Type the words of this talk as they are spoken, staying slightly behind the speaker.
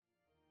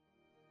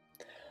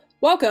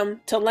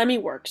Welcome to Lemmy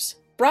Works,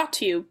 brought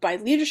to you by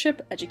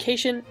Leadership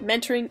Education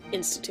Mentoring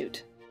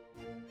Institute.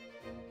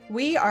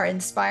 We are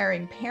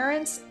inspiring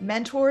parents,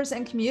 mentors,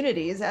 and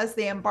communities as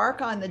they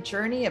embark on the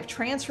journey of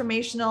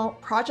transformational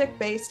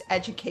project-based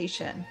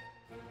education.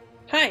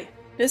 Hi,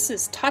 this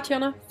is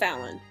Tatiana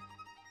Fallon.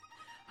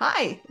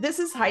 Hi, this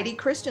is Heidi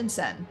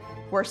Christensen.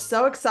 We're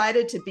so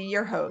excited to be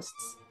your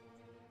hosts.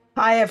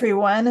 Hi,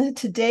 everyone.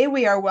 Today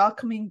we are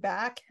welcoming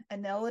back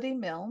Aneladee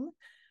Milne,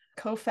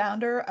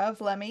 co-founder of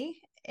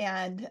Lemmy,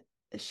 and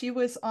she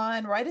was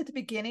on right at the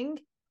beginning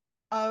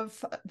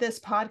of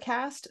this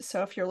podcast.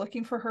 So if you're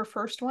looking for her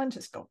first one,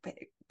 just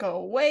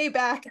go way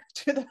back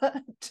to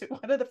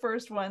one of the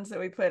first ones that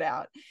we put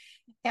out.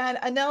 And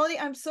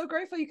Aneladee, I'm so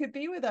grateful you could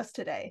be with us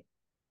today.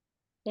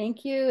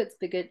 Thank you. It's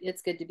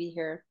good to be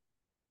here.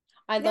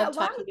 I love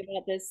talking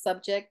about this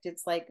subject.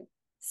 It's like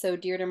so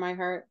dear to my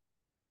heart.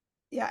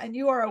 Yeah, and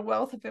you are a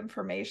wealth of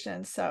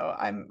information. So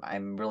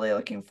I'm really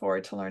looking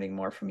forward to learning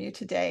more from you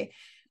today.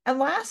 And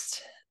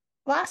last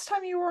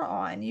time you were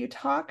on, we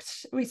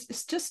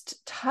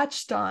just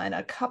touched on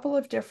a couple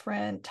of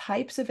different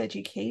types of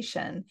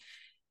education.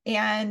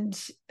 And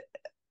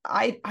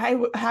I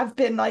have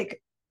been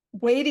like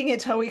waiting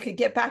until we could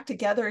get back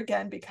together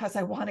again because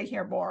I want to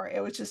hear more.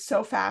 It was just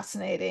so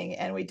fascinating.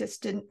 And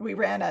we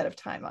ran out of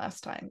time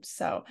last time.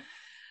 So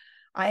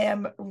I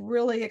am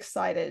really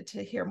excited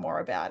to hear more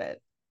about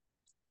it.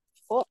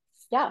 Cool.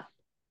 Yeah.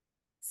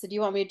 So do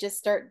you want me to just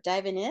start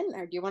diving in,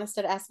 or do you want to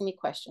start asking me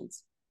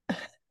questions?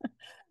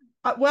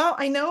 Well,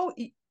 I know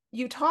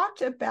you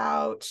talked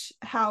about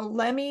how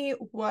Lemmy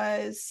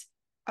was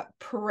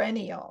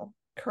perennial,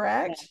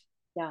 correct?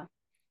 Yeah.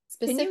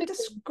 Can you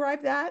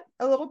describe that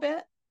a little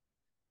bit?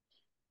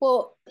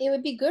 Well, it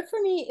would be good for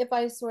me if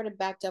I sort of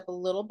backed up a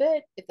little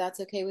bit, if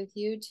that's okay with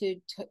you, to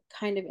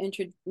kind of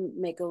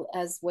make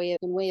way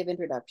of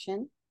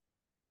introduction.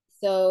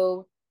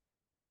 So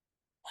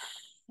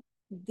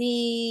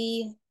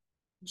the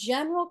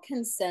general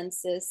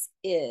consensus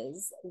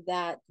is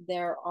that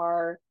there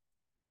are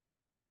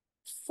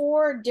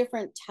 4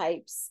 different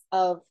types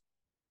of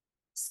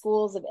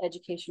schools of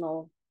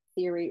educational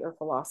theory or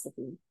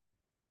philosophy.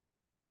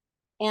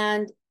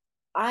 And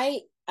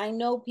I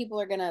know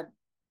people are going to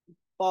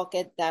balk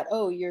at that.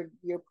 Oh, you're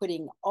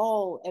putting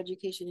all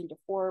education into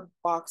 4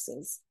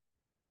 boxes.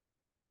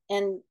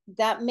 And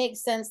that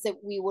makes sense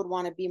that we would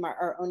want to be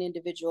our own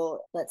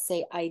individual, let's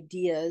say,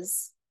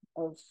 ideas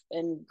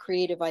and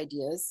creative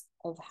ideas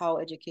of how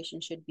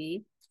education should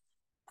be.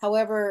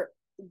 However,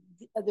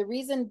 the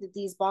reason that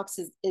these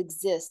boxes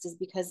exist is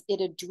because it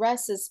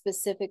addresses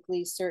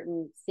specifically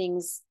certain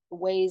things,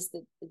 ways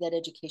that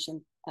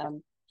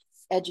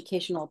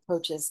educational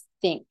approaches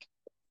think.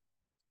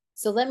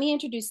 So let me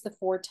introduce the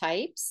 4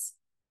 types,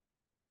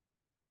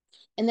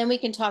 and then we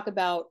can talk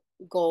about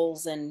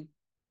goals and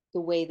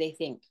the way they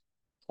think.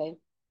 Okay.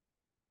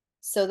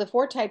 So the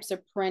 4 types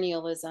are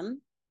perennialism,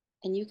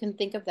 and you can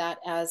think of that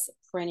as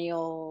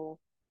perennial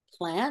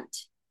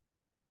plant.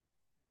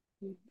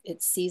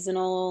 It's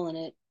seasonal and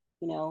it,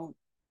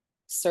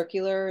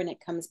 circular, and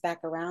it comes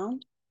back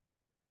around.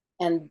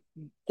 And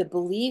the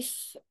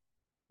belief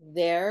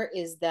there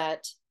is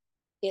that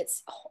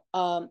it's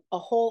a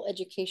whole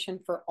education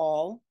for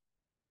all.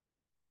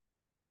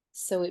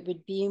 So it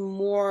would be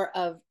more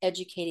of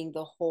educating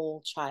the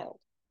whole child.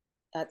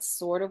 That's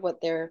sort of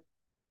what for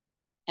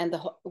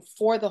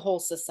the whole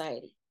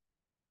society.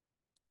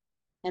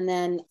 And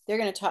then I'm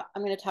going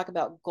to talk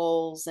about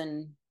goals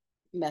and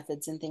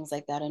methods and things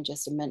like that in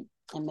just a minute.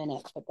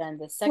 But then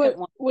the second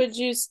one,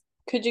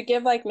 could you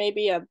give like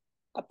maybe a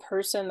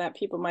person that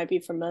people might be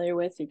familiar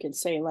with? You could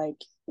say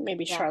like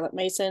maybe Charlotte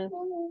Mason,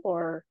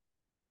 or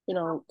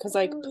because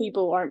like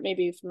people aren't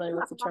maybe familiar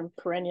with the term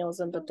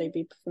perennialism, but they'd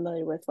be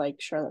familiar with like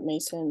Charlotte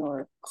Mason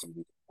or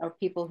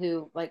people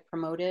who like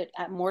promote it.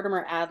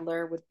 Mortimer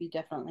Adler would be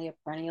definitely a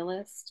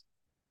perennialist.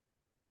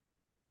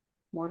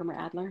 Mortimer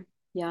Adler,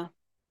 yeah.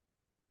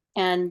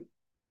 And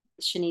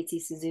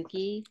Shinichi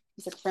Suzuki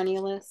is a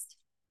perennialist.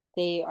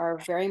 They are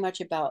very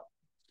much about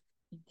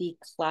the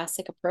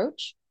classic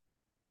approach.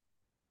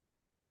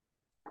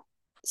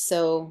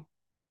 So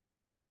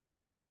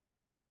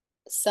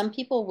some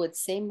people would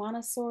say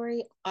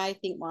Montessori. I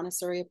think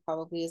Montessori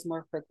probably is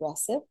more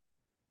progressive.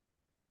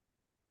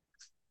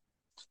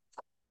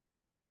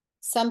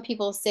 Some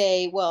people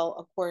say, well,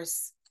 of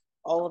course,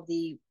 all of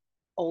the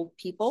old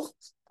people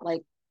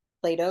like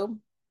Plato,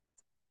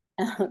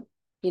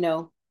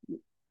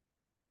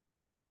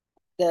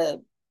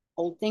 the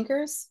old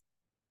thinkers,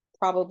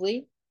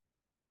 probably.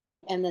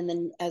 And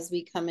then as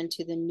we come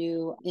into the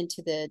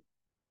 19th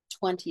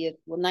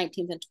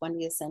and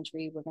 20th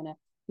century, we're going to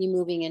be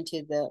moving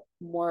into the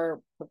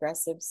more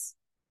progressives,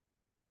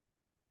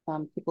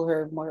 people who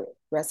are more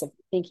progressive,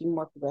 thinking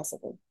more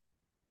progressively.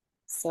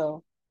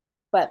 So,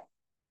 but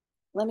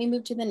let me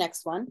move to the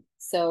next one.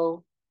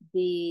 So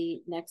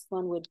the next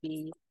one would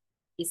be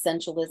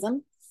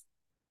essentialism.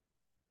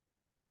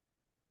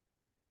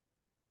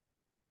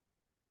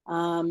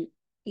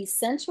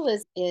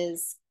 Essentialism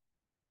is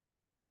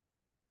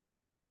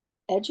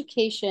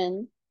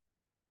education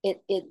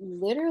it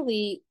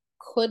literally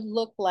could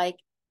look like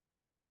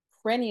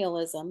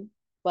perennialism,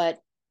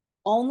 but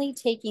only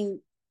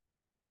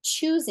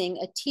choosing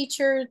a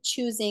teacher,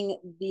 choosing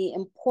the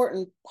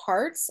important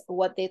parts,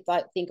 what they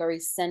think are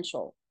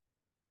essential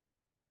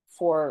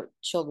for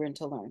children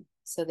to learn.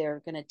 So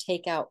they're going to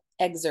take out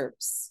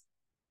excerpts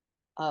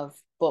of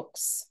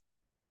books,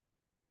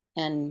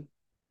 and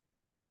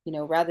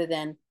rather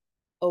than,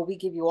 oh, we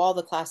give you all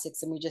the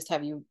classics and we just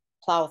have you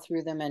plow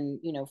through them and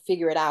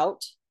figure it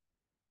out,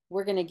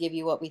 we're going to give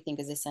you what we think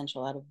is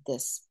essential out of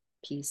this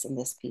piece and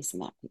this piece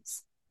and that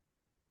piece.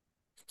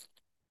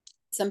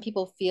 Some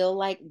people feel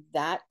like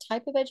that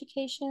type of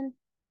education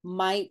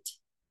might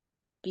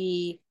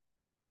be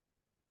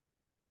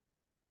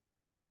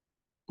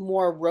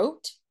more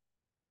rote,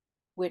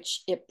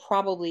 which it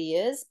probably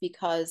is,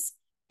 because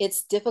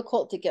it's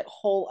difficult to get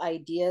whole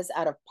ideas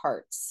out of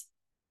parts.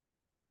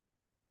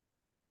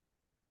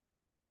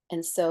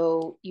 And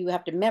so you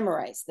have to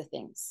memorize the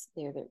things.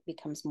 There, that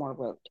becomes more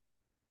rote.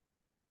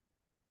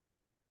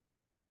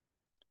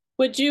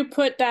 Would you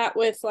put that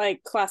with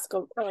like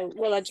classical,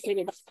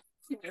 well-educated?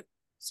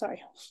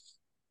 Sorry.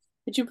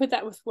 Would you put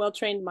that with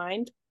well-trained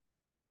mind?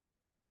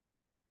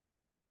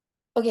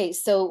 Okay,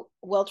 so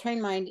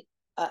well-trained mind,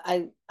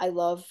 I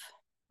love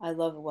a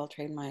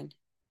well-trained mind,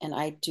 and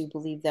I do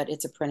believe that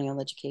it's a perennial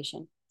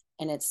education,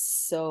 and it's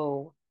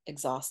so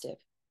exhaustive.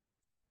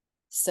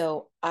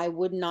 So I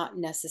would not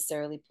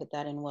necessarily put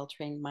that in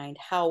well-trained mind.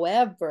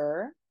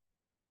 However,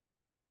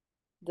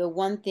 the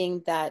one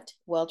thing that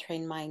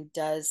well-trained mind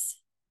does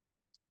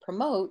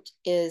promote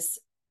is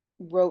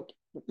rote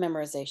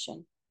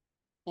memorization,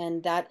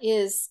 and that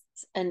is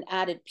an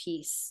added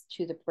piece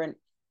to the print.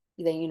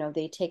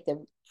 They take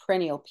the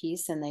perennial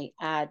piece and they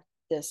add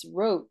this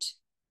rote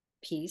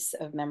piece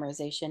of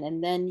memorization,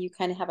 and then you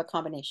kind of have a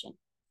combination.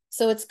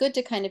 So it's good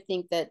to kind of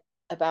think that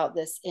about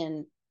this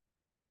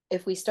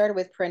if we started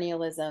with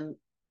perennialism,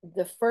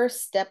 the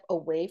first step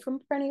away from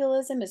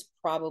perennialism is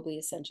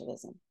probably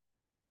essentialism.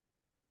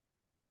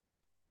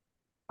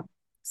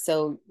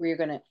 So we're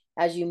going to,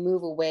 as you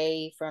move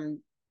away from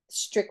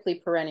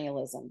strictly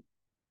perennialism,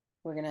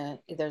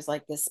 there's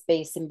like this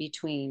space in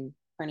between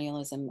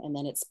perennialism, and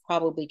then it's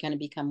probably going to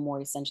become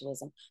more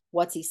essentialism.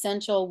 What's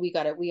essential? We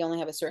only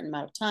have a certain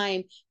amount of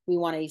time. We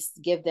want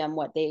to give them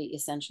what they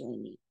essentially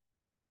need.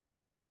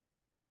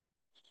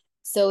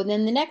 So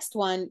then the next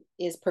one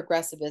is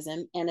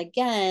progressivism. And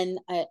again,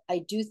 I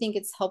do think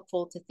it's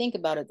helpful to think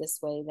about it this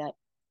way, that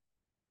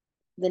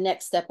the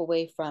next step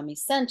away from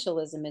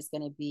essentialism is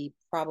going to be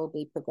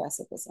probably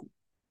progressivism.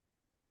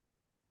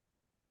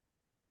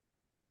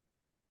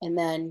 And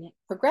then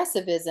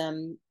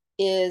progressivism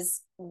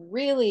is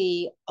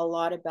really a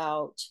lot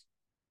about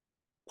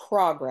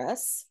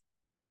progress.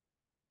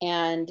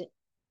 And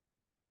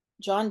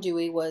John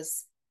Dewey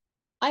was,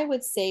 I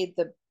would say,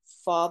 the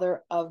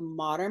father of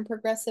modern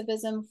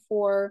progressivism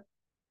for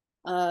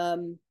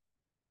the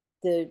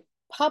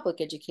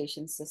public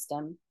education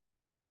system.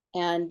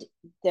 And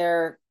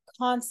their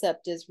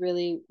concept is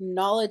really,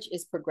 knowledge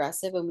is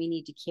progressive, and we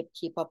need to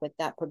keep up with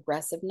that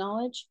progressive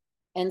knowledge.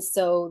 And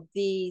so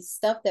the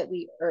stuff that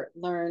we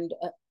learned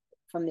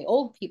from the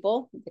old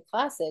people, the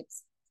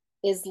classics,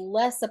 is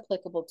less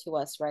applicable to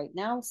us right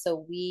now.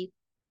 So we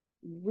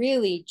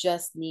really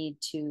just need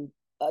to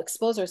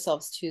expose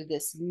ourselves to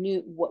this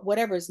new,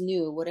 whatever's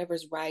new,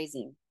 whatever's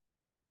rising,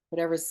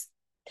 whatever's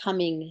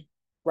coming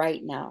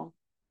right now.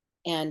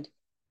 And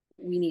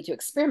we need to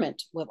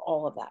experiment with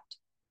all of that.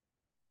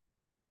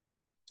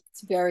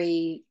 It's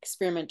very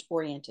experiment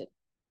oriented.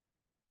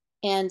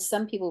 And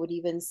some people would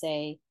even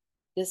say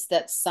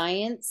that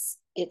science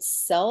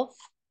itself,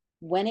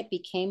 when it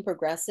became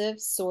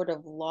progressive, sort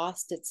of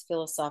lost its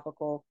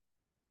philosophical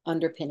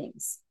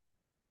underpinnings.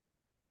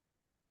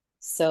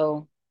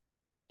 So,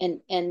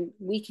 and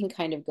we can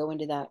kind of go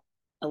into that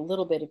a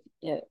little bit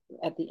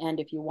at the end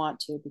if you want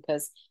to,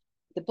 because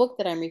the book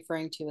that I'm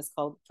referring to is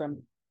called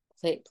From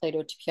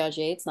Plato to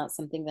Piaget. It's not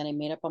something that I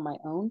made up on my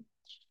own.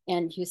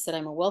 And you said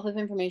I'm a wealth of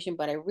information,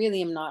 but I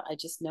really am not. I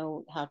just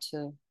know how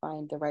to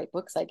find the right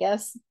books, I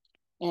guess.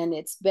 And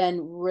it's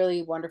been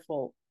really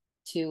wonderful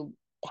to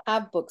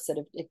have books that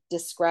have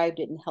described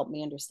it and helped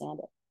me understand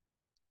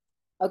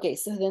it. Okay,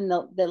 so then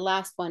the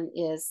last one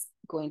is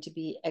going to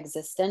be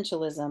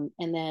existentialism.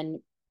 And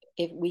then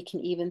if we can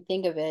even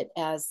think of it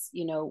as,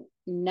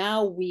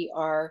 now we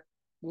are,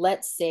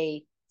 let's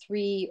say,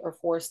 3 or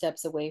 4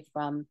 steps away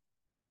from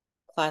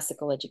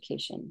classical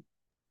education.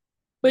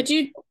 Would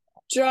you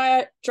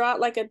draw it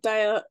like a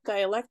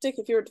dialectic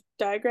if you were to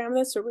diagram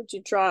this, or would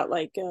you draw it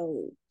like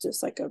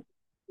just like a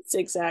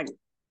zigzag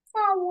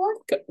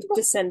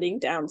descending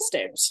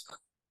downstairs?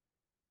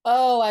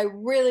 Oh, I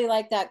really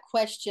like that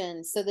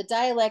question. So the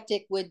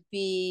dialectic would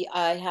be,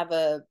 I have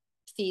a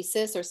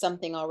thesis or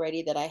something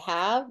already that I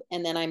have,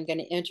 and then I'm going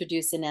to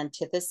introduce an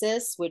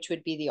antithesis, which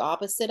would be the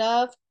opposite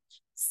of.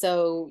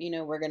 So,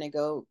 we're going to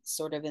go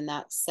sort of in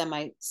that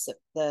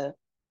the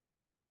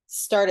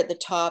start at the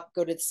top,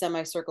 go to the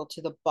semicircle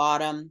to the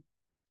bottom.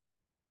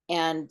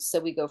 And so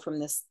we go from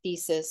this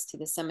thesis to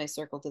the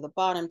semicircle to the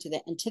bottom to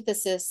the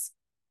antithesis.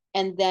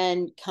 and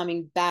then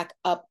coming back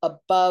up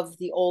above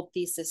the old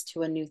thesis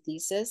to a new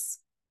thesis.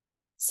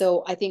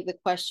 So I think the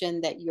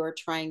question that you're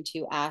trying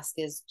to ask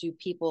is,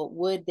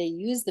 would they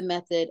use the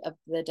method of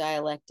the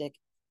dialectic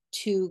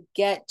to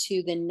get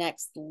to the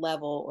next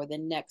level or the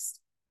next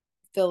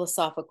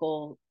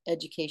philosophical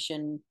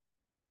educational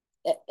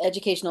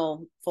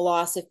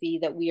philosophy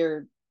that we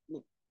are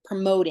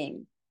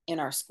promoting in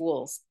our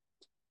schools?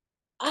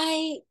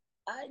 I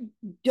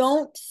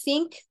don't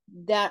think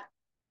that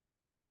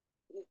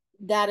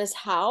is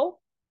how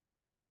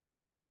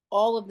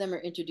all of them are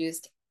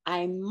introduced.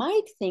 I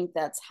might think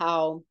that's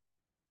how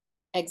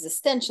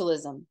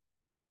existentialism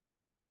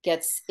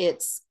gets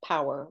its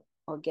power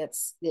or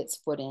gets its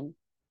foot in.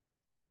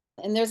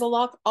 And there's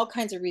all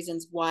kinds of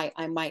reasons why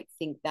I might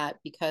think that,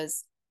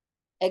 because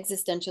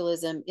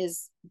existentialism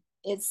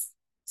it's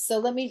so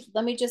let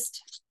me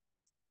just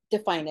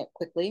define it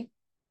quickly.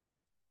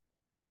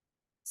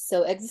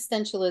 So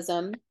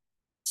existentialism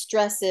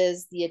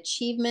stresses the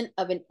achievement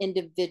of an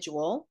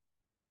individual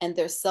and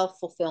their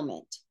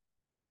self-fulfillment.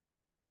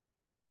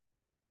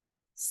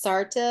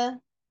 Sartre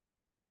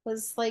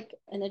was like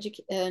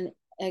an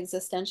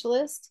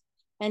existentialist,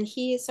 and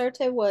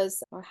Sartre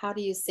was, or how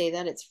do you say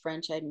that? It's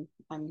French.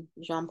 I'm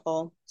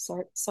Jean-Paul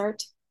Sartre.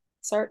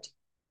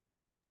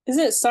 Is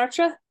it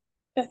Sartre?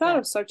 I thought it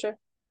was Sartre.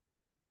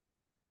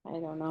 I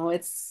don't know.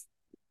 It's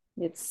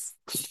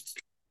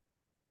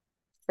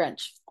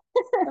French.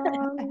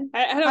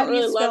 I don't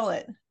really spell love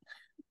it.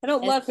 I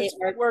don't love his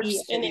works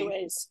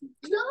anyways.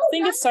 I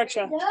think it's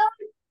Sartre.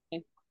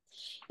 Okay.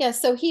 Yeah,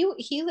 so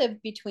he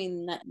lived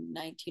between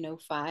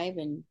 1905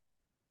 and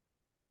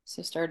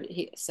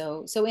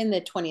so in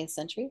the 20th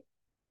century.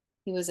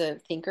 He was a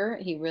thinker.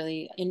 He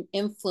really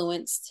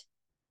influenced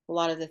a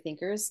lot of the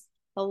thinkers.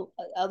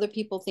 Other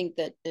people think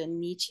that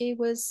Nietzsche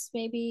was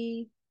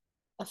maybe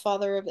a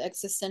father of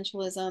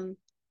existentialism.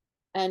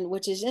 And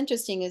which is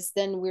interesting is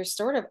then we're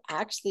sort of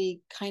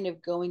actually kind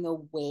of going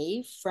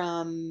away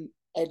from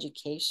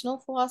educational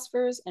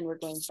philosophers, and we're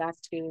going back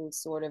to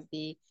sort of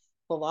the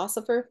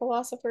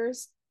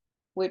philosophers,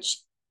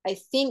 which I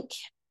think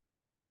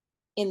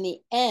in the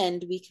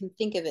end, we can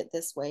think of it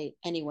this way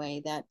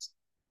anyway, that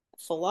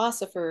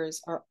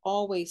philosophers are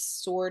always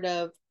sort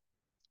of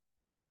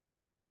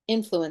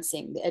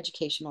influencing the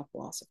educational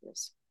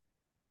philosophers.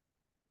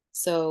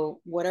 So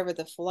whatever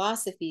the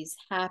philosophy is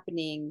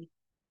happening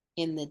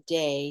in the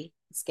day,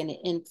 it's going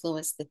to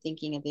influence the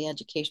thinking of the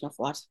educational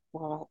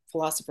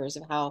philosophers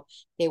of how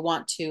they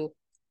want to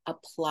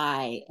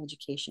apply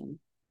education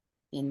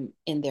in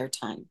their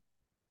time.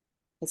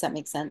 Does that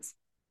make sense?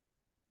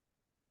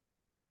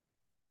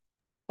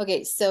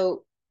 Okay,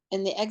 so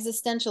in the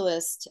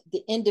existentialist,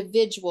 the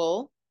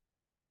individual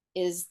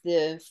is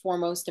the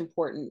foremost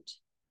important.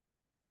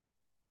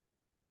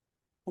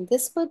 And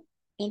this would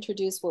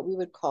introduce what we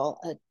would call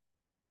a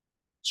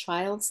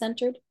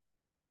child-centered.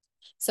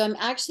 So I'm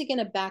actually going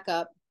to back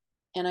up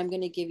and I'm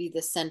going to give you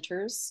the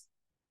centers.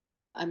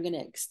 I'm going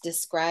to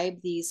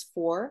describe these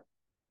four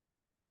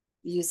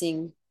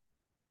using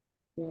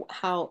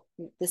how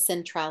the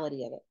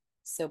centrality of it.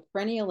 So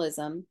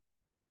perennialism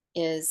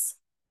is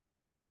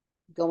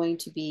going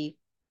to be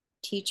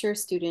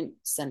teacher-student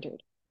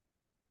centered,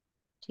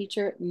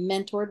 teacher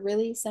mentored,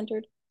 really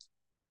centered.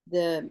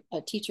 A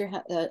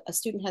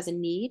student has a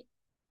need,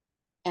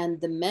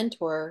 and the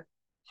mentor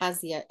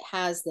has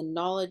the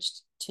knowledge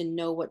to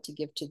know what to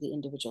give to the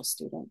individual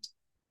student.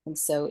 And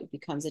so it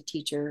becomes a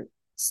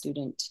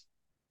teacher-student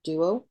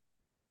duo.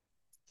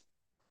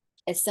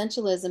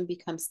 Essentialism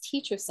becomes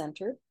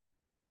teacher-centered.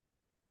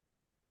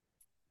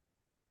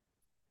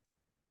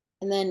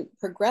 And then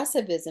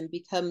progressivism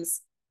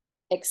becomes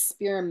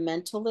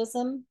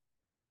experimentalism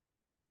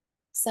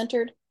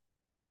centered.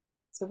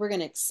 So we're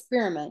going to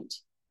experiment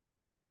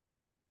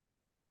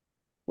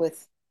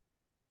with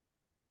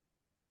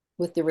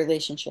the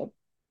relationship.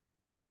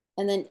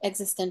 And then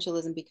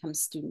existentialism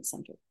becomes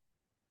student-centered.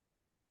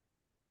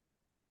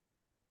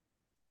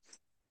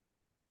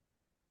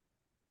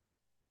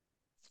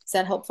 Is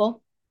that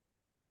helpful?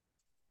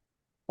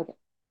 Okay.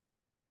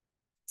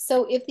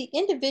 So if the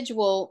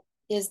individual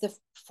is the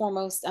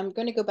foremost, I'm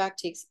going to go back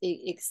to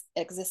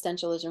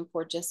existentialism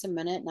for just a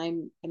minute, and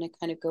I'm going to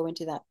kind of go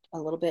into that a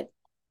little bit.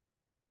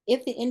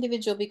 If the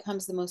individual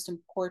becomes the most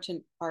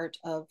important part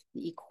of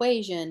the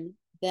equation,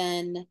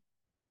 then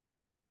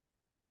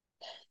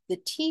the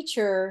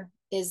teacher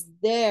is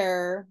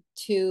there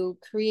to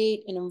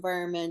create an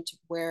environment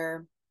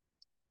where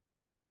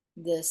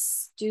the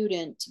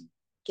student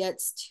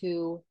gets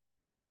to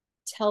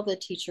tell the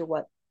teacher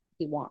what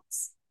he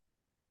wants,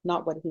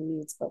 not what he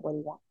needs, but what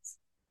he wants.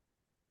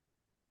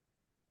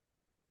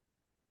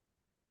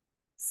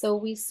 So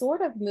we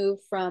sort of move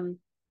from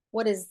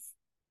what is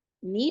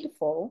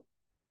needful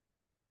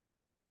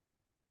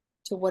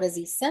to what is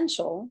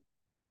essential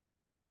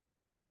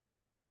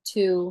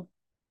to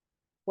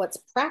what's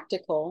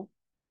practical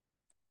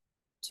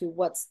to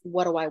what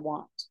do I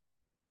want.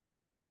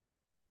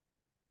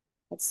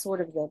 That's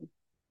sort of the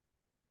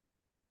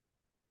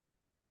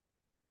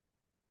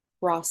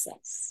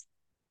process,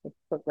 the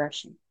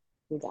progression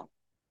through that.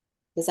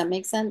 Does that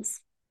make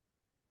sense?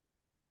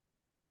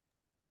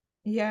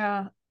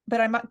 Yeah,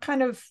 but I'm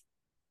kind of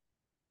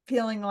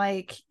feeling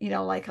like,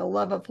 like a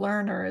love of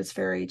learner is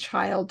very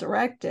child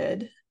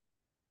directed.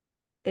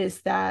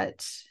 Is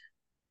that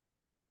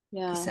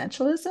Yeah.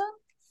 essentialism?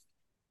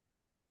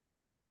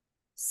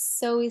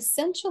 So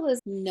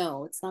essentialism,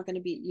 no, it's not going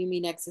to be, you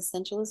mean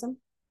existentialism?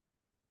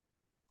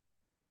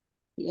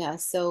 Yeah,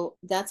 so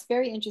that's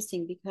very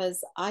interesting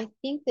because I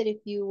think that if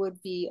you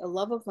would be a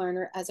love of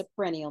learner as a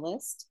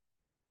perennialist,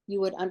 you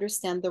would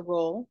understand the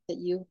role that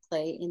you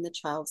play in the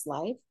child's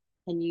life,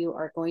 and you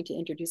are going to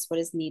introduce what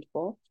is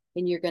needful,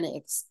 and you're going to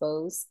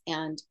expose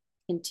and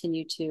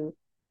continue to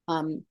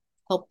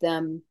help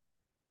them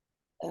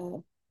uh,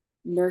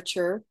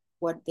 nurture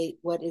what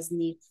is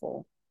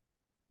needful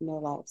in their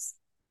lives.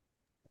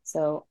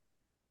 So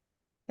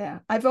Yeah,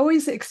 I've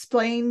always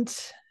explained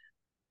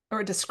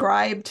or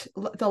described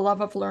the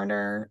love of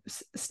learner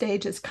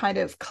stage as kind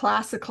of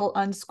classical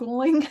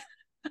unschooling.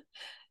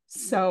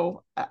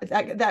 So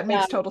that yeah,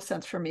 makes total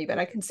sense for me, but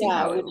I can see yeah,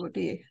 how it would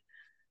be.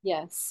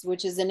 yes,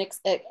 which is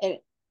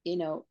you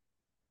know,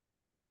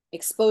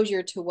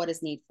 exposure to what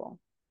is needful,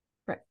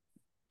 Right.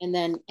 and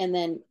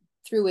then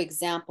through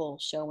example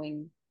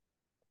showing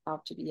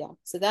how to be. Yeah,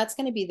 so that's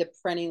going to be the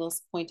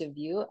perennialist point of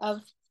view of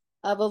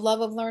a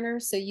love of learner.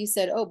 So you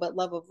said, oh, but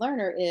love of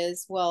learner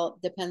is, well,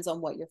 depends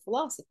on what your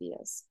philosophy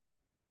is.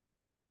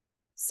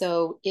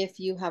 So if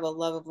you have a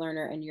love of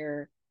learner and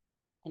you're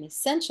an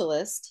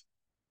essentialist,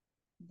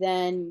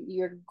 then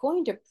you're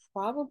going to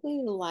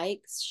probably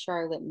like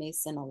Charlotte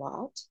Mason a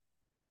lot.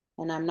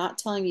 And I'm not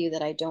telling you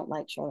that I don't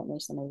like Charlotte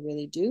Mason, I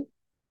really do.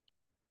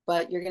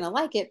 But you're going to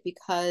like it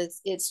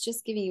because it's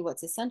just giving you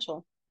what's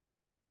essential.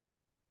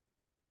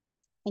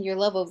 And your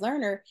love of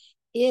learner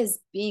is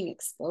being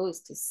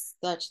exposed to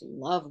such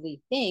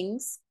lovely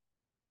things,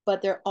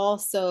 but they're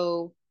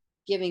also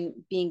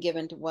being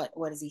given to what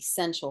is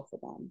essential for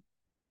them,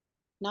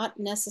 not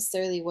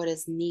necessarily what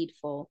is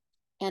needful.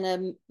 And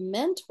a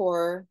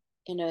mentor,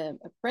 and a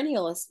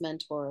perennialist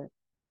mentor,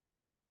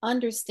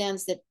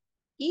 understands that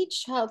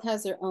each child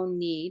has their own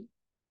need,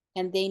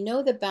 and they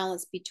know the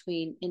balance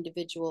between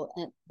individual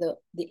and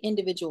the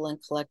individual and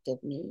collective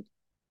need.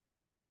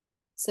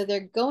 So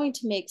they're going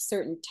to make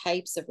certain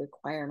types of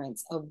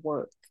requirements of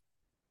work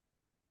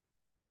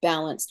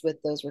balanced with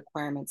those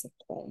requirements of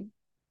play.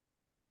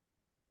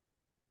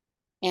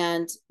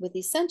 And with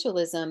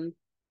essentialism,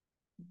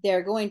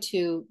 they're going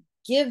to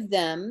give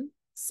them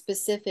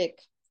specific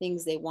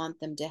things they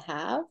want them to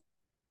have,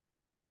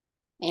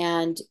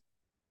 and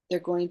they're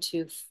going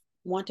to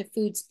want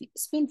to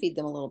spoon feed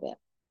them a little bit,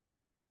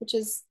 which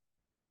is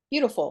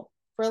beautiful.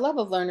 For a love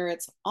of learner,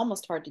 it's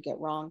almost hard to get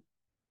wrong,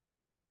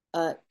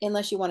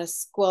 unless you want to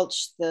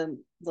squelch the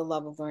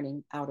love of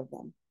learning out of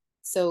them.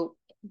 So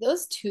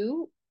those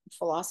two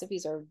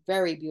philosophies are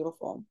very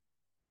beautiful.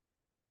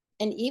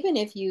 And even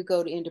if you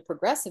go into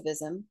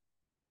progressivism,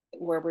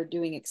 where we're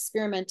doing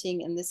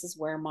experimenting, and this is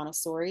where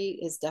Montessori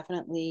is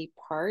definitely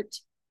part.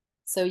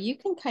 So you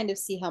can kind of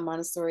see how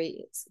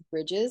Montessori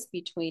bridges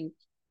between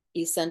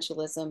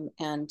essentialism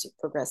and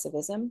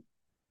progressivism.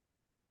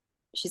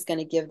 She's going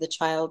to give the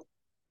child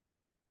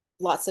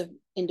lots of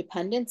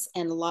independence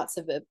and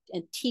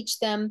and teach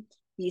them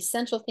the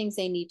essential things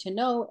they need to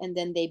know, and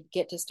then they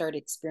get to start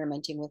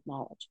experimenting with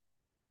knowledge.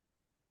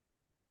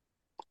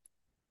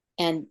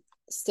 And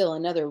still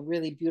another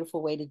really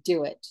beautiful way to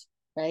do it,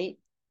 right?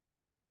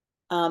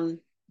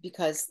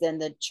 Because then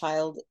the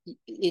child,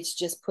 it's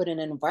just put in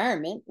an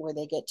environment where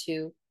they get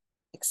to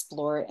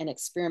explore and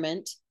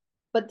experiment.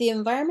 But the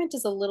environment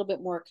is a little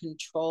bit more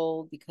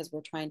controlled because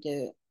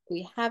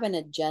we have an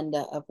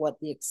agenda of what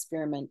the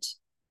experiment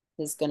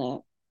is going to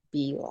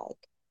be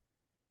like.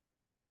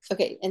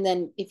 Okay, and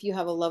then if you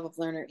have a love of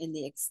learner in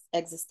the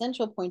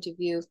existential point of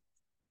view,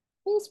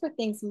 here's where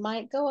things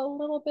might go a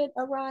little bit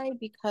awry,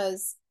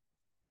 because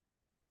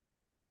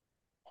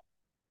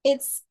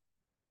it's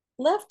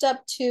left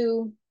up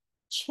to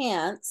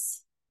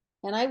chance.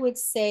 And I would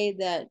say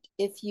that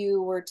if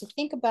you were to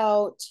think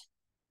about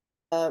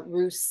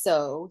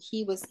Rousseau,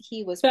 he was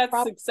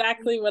That's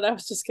exactly what I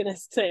was just gonna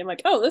say. I'm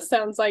like, oh, this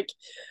sounds like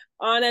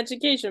On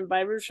Education by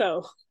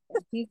Rousseau.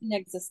 He's an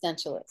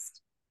existentialist.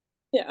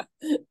 Yeah.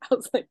 I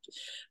was like,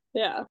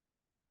 yeah.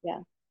 Yeah.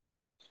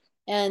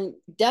 And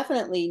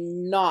definitely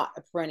not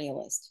a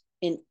perennialist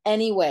in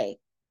any way,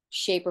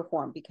 shape, or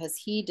form, because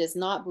he does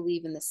not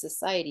believe in the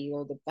society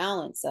or the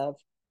balance of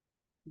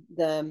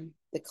the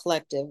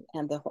collective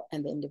and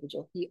the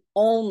individual. He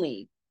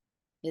only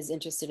is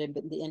interested in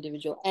the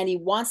individual, and he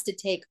wants to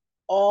take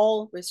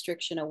all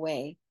restriction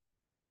away.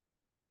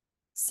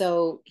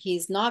 So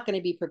he's not going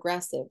to be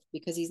progressive,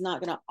 because he's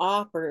not going to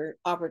offer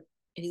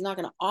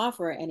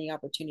any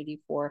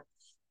opportunity for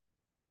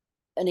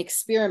an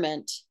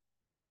experiment,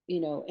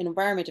 an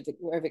environment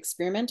of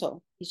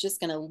experimental. He's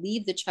just going to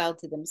leave the child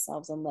to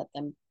themselves and let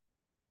them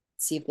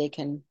see if they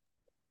can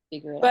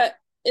figure it out. But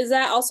is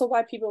that also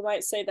why people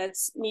might say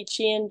that's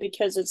Nietzschean,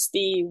 because it's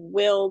the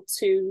will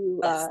to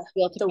Yes,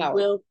 will to power.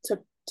 will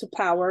to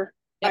power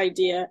Yep.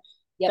 idea,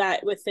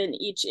 that within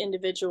each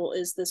individual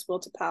is this will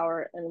to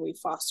power, and we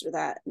foster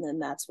that, and then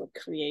that's what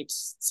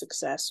creates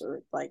success,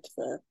 or like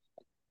the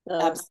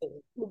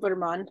Absolutely.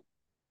 Uberman.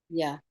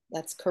 Yeah,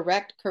 that's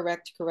correct.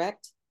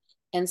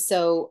 And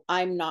so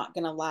I'm not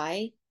gonna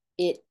lie,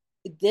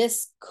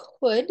 this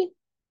could,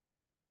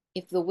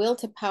 if the will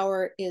to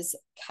power is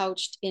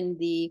couched in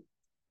the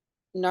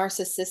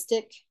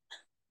narcissistic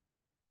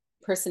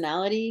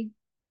personality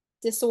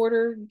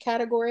disorder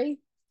category,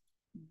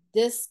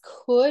 this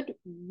could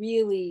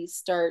really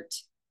start.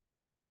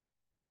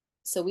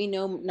 So we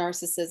know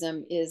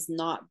narcissism is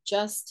not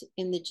just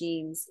in the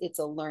genes, it's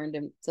a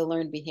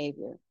learned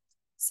behavior.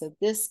 So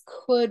this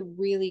could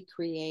really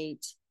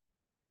create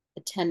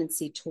a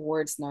tendency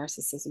towards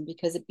narcissism,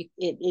 because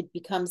it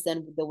becomes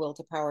then the will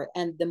to power,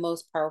 and the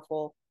most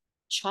powerful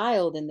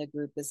child in the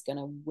group is going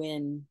to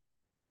win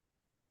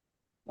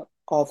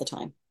all the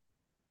time.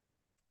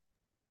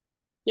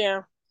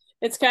 Yeah,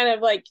 it's kind of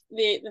like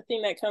the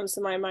thing that comes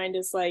to my mind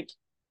is like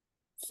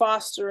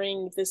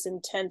fostering this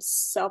intense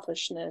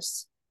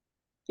selfishness,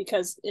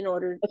 because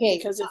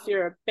because if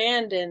you're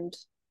abandoned,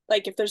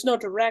 like if there's no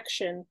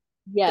direction,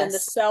 then the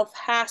self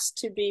has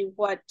to be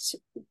what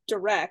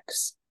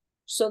directs.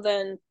 So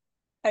then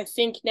I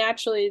think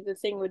naturally the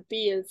thing would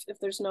be, if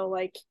there's no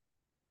like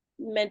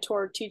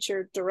mentor,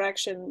 teacher,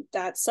 direction,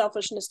 that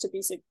selfishness to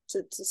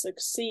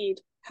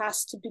succeed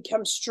has to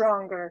become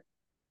stronger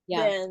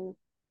than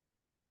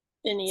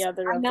any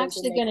other of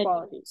those innate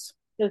qualities.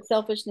 So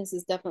selfishness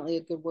is definitely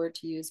a good word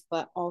to use,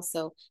 but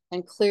also,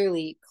 and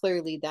clearly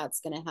that's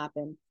going to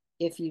happen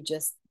if you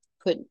just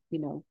put,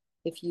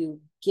 if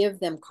you give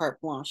them carte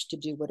blanche to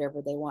do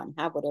whatever they want and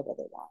have whatever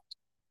they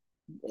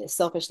want.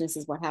 Selfishness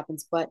is what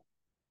happens. But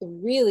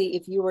really,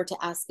 if you were to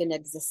ask an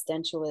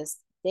existentialist,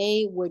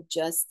 they would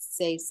just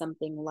say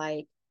something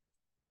like,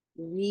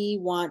 we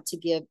want to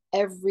give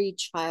every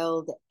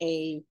child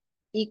a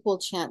equal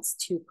chance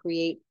to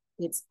create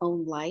its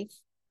own life,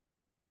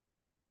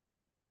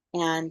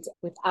 and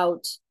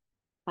without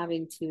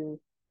having to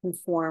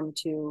conform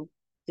to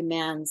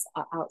demands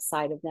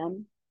outside of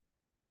them.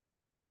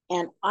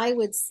 And I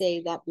would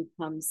say that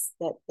becomes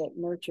that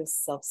nurtures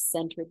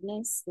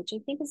self-centeredness, which I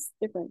think is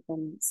different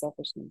than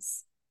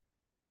selfishness.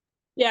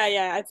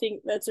 Yeah, I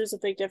think that there's a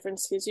big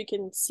difference, because you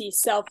can see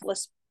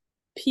selfless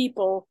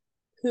people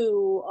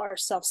who are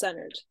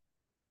self-centered.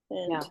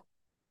 And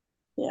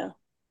yeah.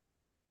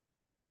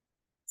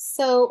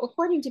 So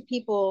according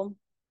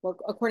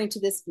to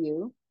this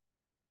view,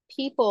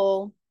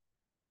 people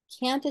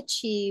can't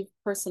achieve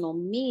personal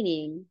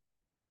meaning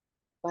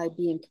by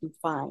being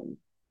confined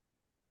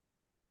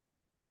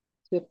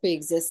to a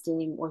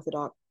pre-existing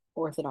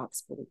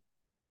orthodox belief.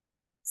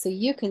 So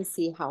you can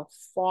see how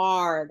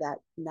far that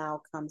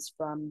now comes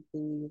from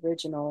the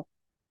original,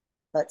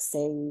 let's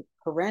say,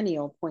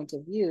 perennial point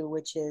of view,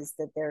 which is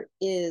that there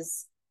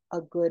is a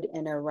good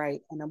and a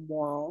right and a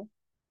moral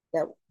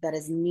that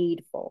is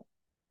needful.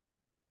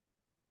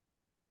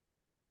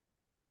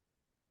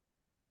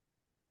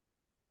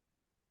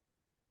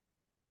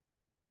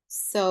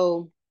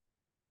 So,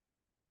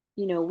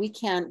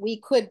 we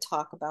could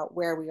talk about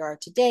where we are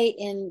today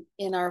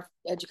in our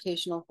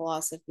educational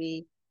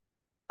philosophy.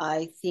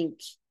 I think,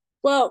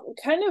 well,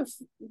 kind of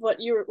what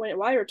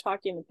while you were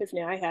talking,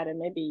 epiphany I had, and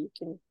maybe you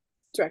can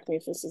direct me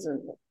if this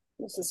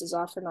is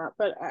off or not,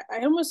 but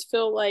I almost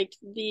feel like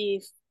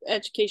the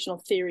educational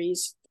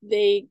theories,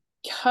 they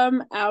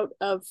come out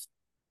of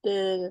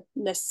the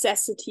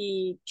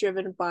necessity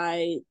driven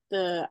by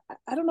I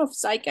don't know if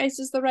zeitgeist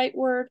is the right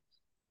word,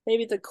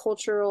 maybe the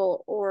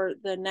cultural or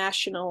the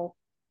national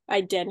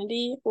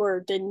identity,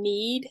 or the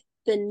need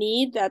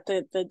that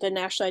the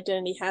national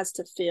identity has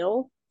to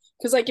fill.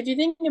 Because like if you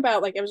think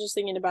about, like I was just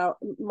thinking about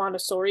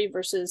Montessori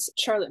versus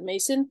Charlotte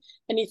Mason,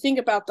 and you think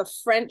about the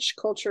French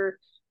culture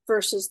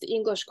versus the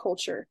English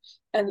culture,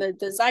 and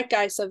the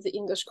zeitgeist of the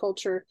English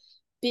culture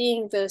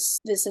being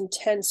this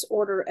intense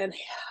order, and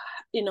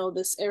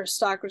this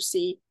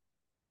aristocracy,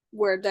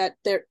 where that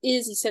there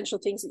is essential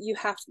things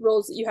that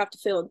roles that you have to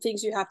fill, and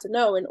things you have to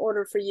know in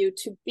order for you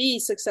to be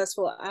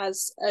successful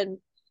as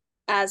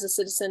a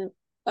citizen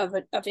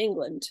of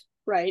England,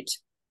 right?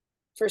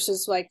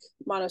 Versus like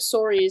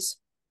Montessori's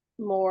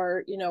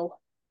more,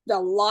 a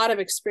lot of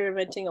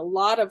experimenting, a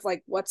lot of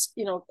like what's,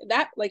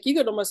 that like you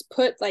could almost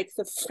put like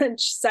the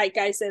French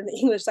zeitgeist and the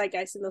English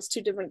zeitgeist in those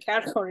two different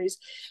categories,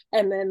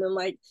 and then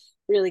like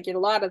really get a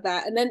lot of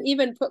that, and then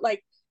even put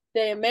like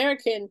the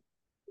American,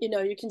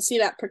 you can see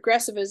that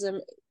progressivism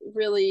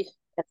really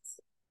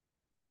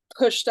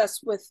pushed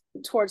us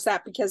towards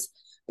that, because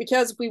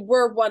we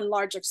were one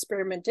large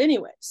experiment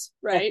anyways,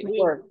 right? Yes, we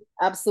were.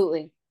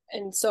 Absolutely.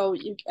 And so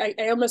I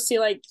almost see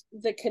like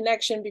the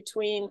connection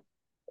between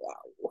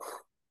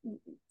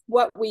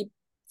what we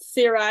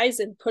theorize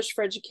and push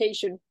for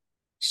education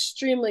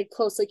extremely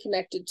closely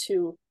connected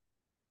to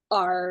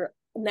our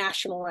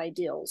national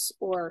ideals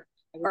or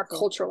our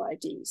cultural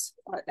ideals.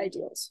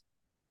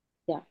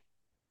 Yeah,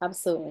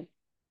 absolutely.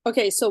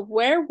 Okay, so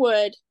where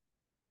would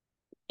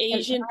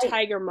Asian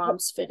tiger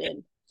moms fit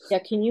in? Yeah,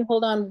 can you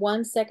hold on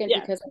one second? Yeah.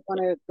 Because I want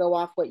to go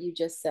off what you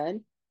just said.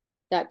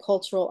 that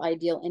cultural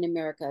ideal in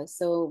America.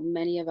 So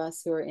many of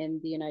us who are in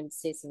the United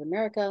States of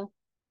America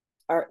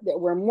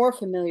we're more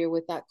familiar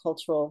with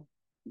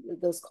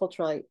those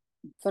cultural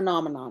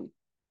phenomenon.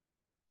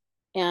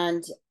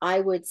 And I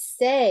would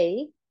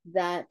say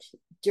that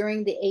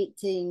during the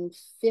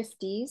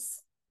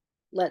 1850s,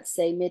 let's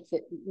say mid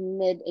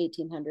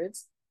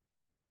 1800s,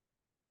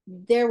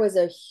 there was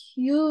a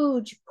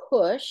huge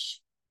push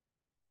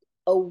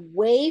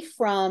away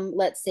from,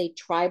 let's say,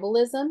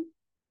 tribalism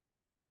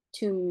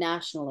to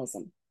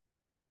nationalism.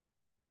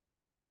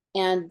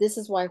 And this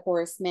is why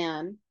Horace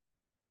Mann,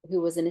 who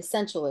was an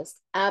essentialist,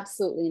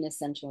 absolutely an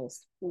essentialist,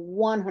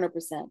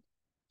 100%.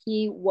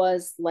 He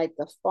was like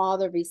the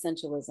father of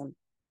essentialism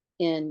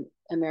in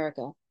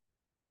America.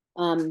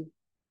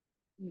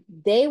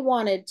 They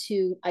wanted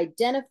to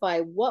identify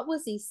what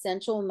was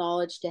essential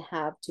knowledge to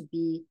have to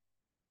be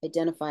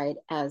identified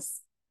as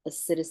a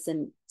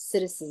citizen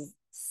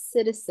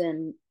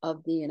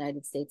of the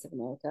United States of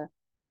America,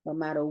 no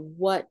matter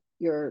what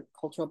your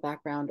cultural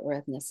background or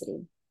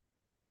ethnicity.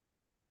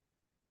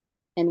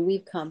 And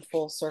we've come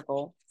full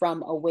circle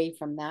from away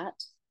from that.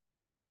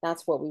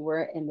 That's what we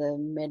were in the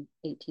mid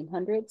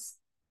 1800s.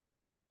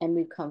 And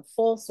we've come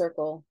full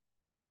circle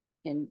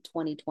in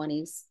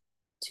 2020s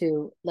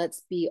to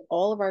let's be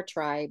all of our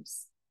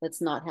tribes.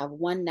 Let's not have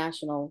one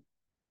national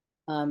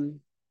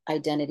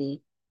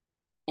identity.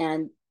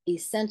 And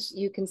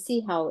you can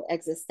see how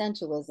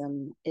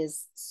existentialism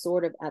is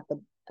sort of at the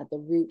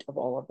root of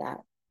all of that.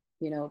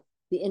 You know,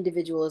 the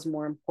individual is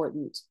more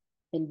important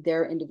in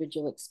their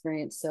individual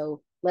experience.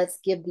 So let's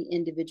give the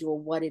individual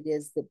what it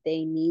is that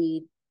they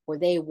need or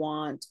they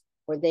want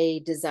or they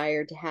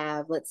desire to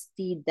have. Let's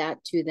feed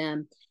that to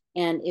them.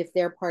 And if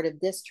they're part of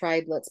this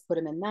tribe, let's put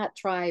them in that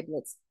tribe.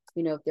 Let's,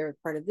 you know, if they're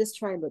part of this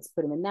tribe, let's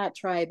put them in that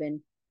tribe.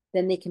 And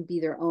then they can be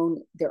their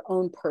own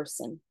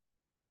person,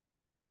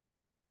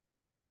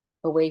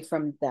 away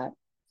from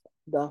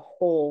the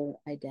whole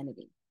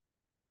identity.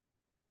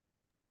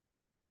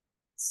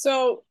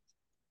 So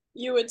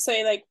you would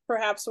say, like,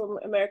 perhaps when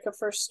America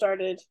first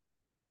started,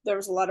 there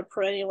was a lot of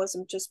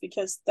perennialism just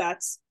because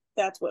that's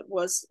what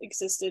was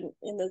existed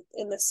in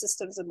the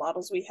systems and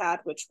models we had,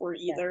 which were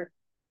either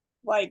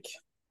like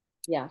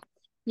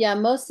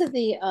most of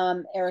the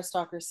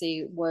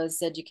aristocracy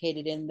was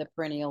educated in the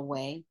perennial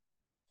way,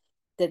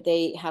 that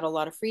they had a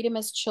lot of freedom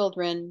as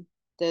children.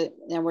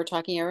 And we're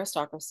talking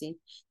aristocracy.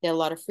 They had a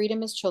lot of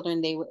freedom as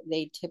children.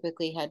 They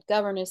typically had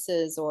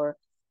governesses or,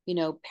 you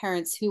know,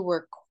 parents who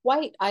were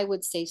quite, I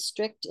would say,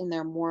 strict in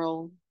their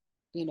moral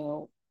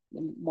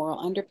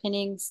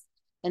underpinnings.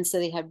 And so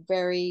they had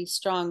very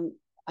strong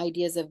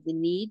ideas of the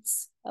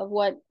needs of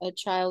what a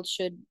child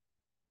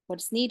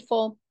what's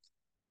needful,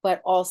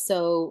 but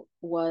also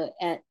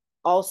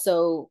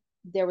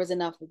there was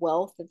enough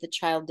wealth that the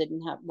child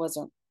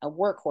wasn't a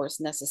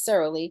workhorse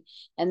necessarily.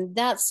 And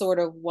that's sort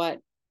of what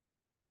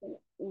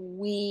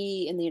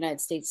we in the United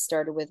States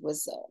started with.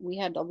 We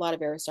had a lot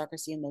of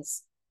aristocracy in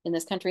this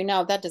country.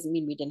 Now, that doesn't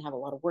mean we didn't have a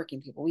lot of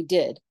working people. We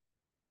did.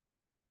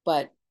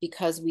 But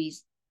because we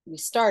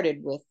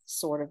started with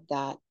sort of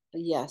that,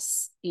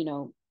 yes, you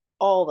know,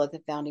 all of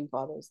the founding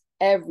fathers,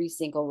 every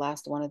single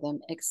last one of them,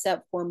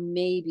 except for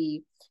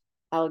maybe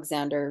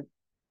Alexander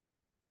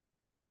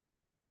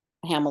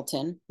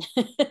Hamilton.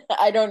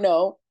 I don't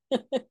know.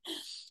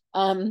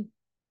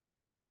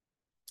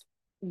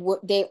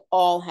 They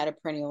all had a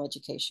perennial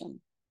education.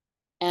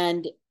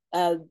 And,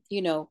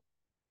 you know,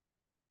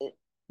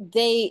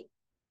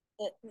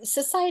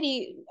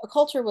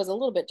 culture was a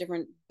little bit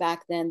different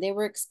back then. They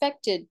were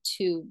expected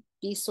to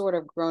be sort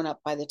of grown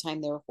up by the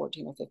time they were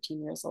 14 or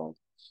 15 years old.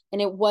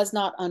 And it was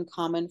not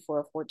uncommon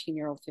for a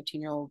 14-year-old,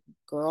 15-year-old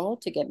girl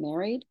to get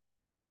married.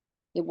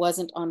 It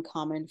wasn't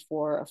uncommon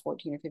for a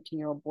 14 or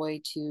 15-year-old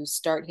boy to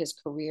start his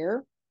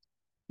career,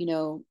 you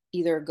know,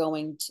 either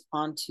going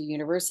on to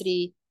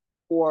university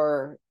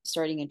or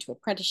starting into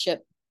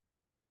apprenticeship.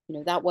 You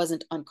know, that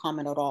wasn't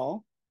uncommon at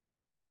all.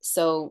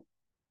 So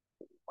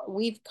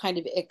we've kind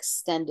of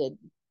extended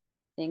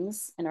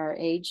things in our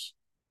age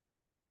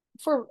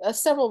for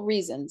several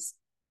reasons.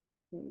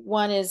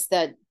 One is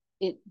that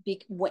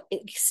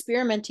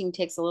experimenting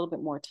takes a little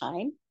bit more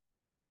time.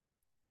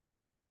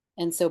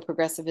 And so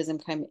progressivism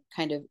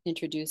kind of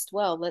introduced,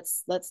 well,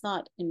 let's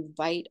not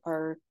invite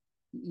our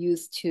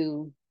youth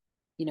to,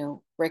 you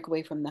know, break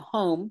away from the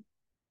home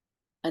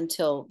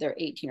until they're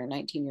 18 or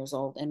 19 years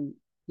old. And,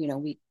 you know,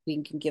 we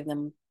can give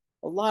them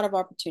a lot of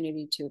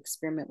opportunity to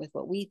experiment with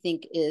what we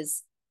think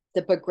is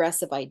the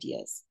progressive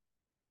ideas.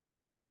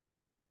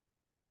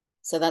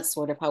 So that's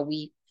sort of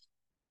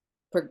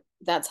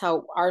that's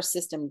how our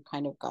system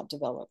kind of got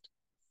developed.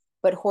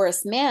 But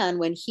Horace Mann,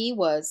 when he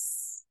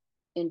was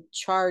in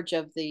charge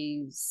of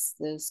the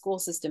school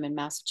system in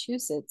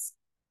Massachusetts,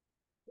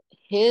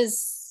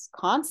 his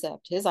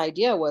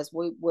idea was,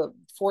 we're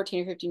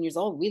 14 or 15 years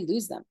old, we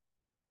lose them.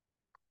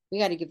 We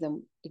got to give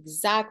them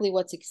exactly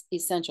what's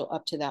essential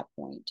up to that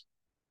point.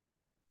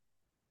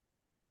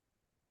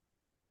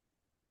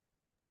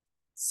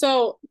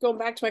 So going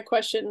back to my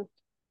question,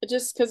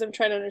 just because I'm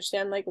trying to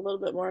understand like a little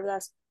bit more of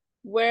this,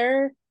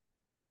 where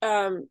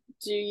Do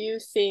you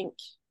think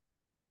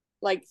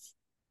like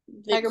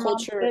the Tiger Mom?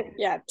 culture,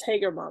 yeah,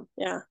 Tiger Mom,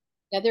 yeah,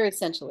 Yeah, they're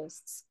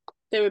essentialists.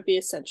 they would be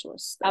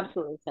essentialists then.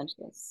 Absolutely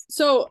essentialists.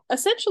 So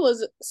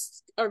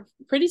essentialists are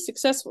pretty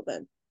successful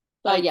then.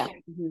 Like, yeah,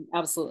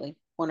 absolutely,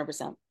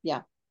 100%.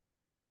 Yeah,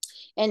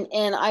 and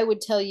I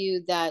would tell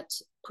you that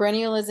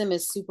perennialism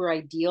is super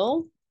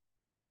ideal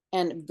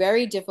and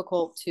very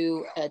difficult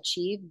to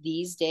achieve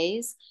these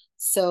days.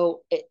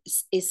 So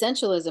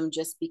essentialism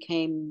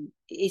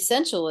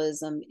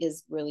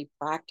is really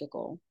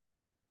practical.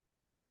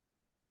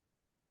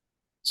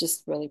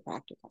 Just really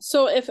practical.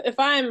 So if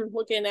I'm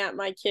looking at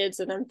my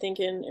kids and I'm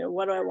thinking,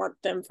 what do I want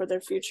them for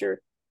their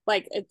future?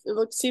 Like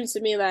seems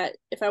to me that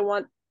if I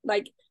want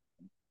like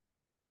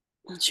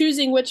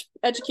choosing which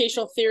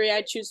educational theory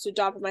I choose to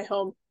adopt in my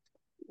home,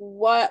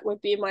 what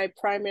would be my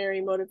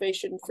primary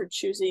motivation for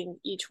choosing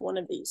each one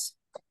of these?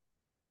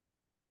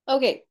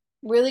 Okay,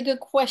 really good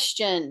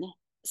question.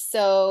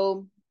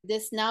 So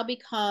this now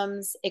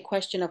becomes a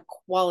question of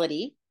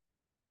quality.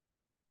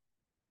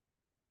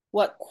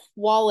 What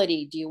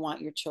quality do you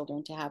want your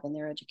children to have in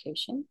their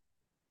education?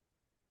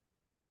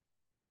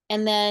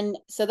 And then,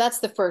 so that's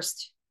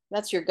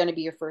going to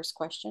be your first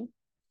question.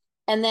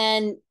 And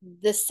then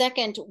the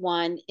second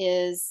one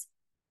is,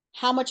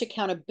 how much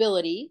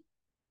accountability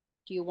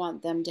do you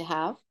want them to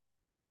have?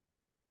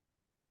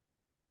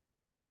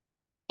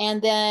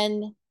 And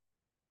then,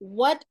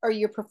 what are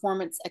your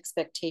performance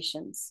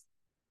expectations?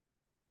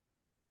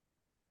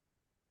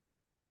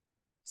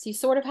 So you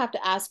sort of have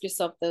to ask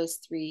yourself those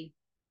three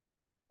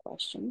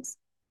questions.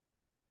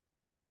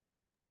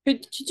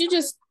 Could you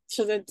just,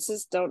 so that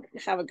just don't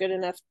have a good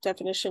enough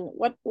definition,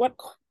 what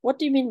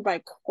do you mean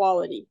by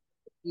quality?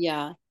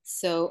 Yeah.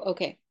 So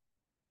okay.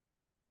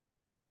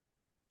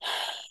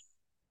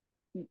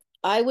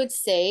 I would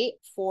say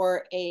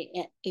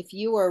if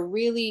you are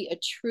really a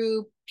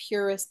true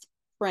purist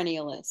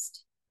perennialist,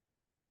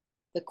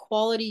 the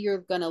quality you're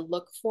going to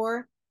look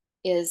for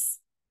is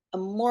a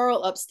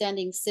moral,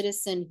 upstanding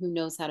citizen who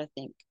knows how to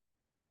think.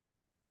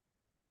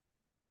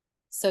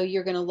 So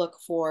you're going to look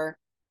for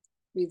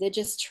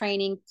religious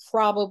training,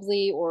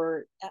 probably,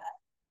 or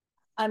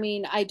I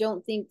mean, I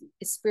don't think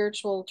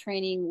spiritual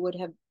training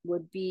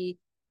would be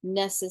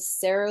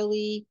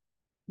necessarily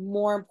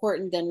more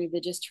important than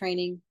religious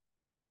training.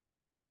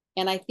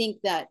 And I think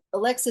that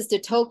Alexis de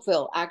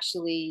Tocqueville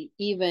actually,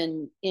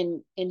 even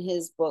in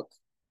his book,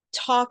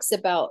 talks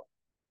about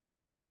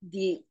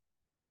the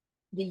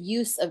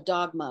use of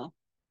dogma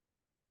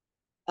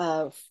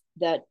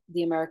that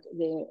the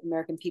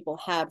American people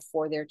had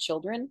for their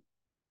children.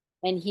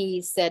 And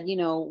he said,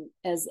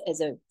 as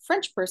a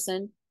French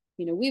person,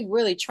 we've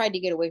really tried to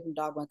get away from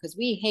dogma because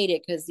we hate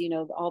it because,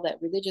 all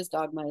that religious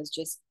dogma is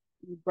just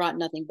brought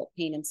nothing but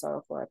pain and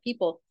sorrow for our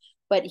people.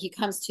 But he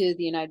comes to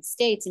the United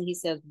States and he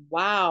says,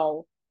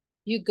 wow,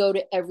 you go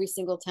to every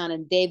single town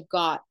and they've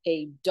got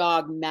a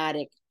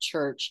dogmatic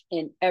church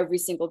in every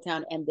single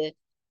town. And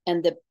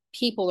the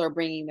people are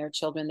bringing their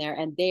children there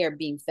and they are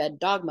being fed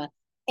dogma.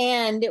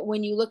 And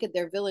when you look at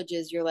their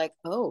villages, you're like,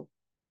 oh,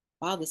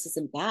 wow, this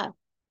isn't bad.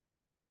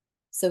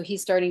 So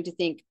he's starting to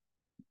think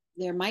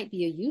there might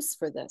be a use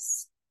for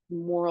this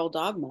moral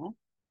dogma.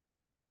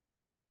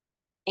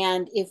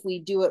 And if we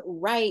do it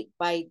right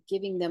by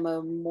giving them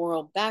a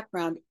moral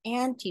background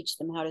and teach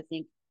them how to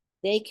think,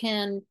 they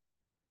can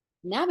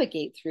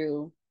navigate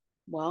through,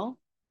 well,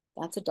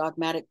 that's a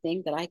dogmatic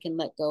thing that I can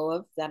let go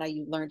of that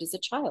I learned as a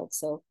child.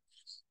 So,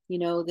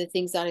 the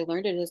things that I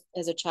learned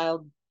as a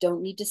child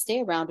don't need to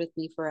stay around with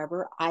me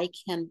forever. I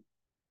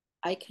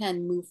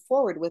can move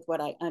forward with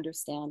what I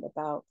understand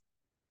about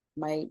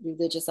my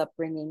religious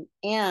upbringing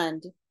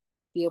and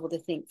be able to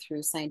think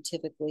through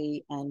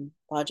scientifically and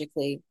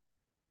logically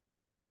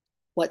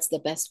what's the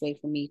best way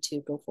for me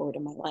to go forward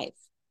in my life.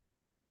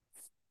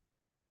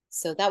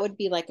 So that would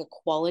be like a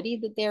quality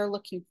that they're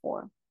looking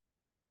for,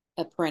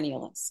 a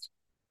perennialist.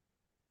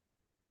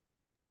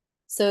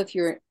 So if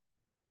you're,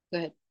 go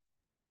ahead.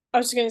 I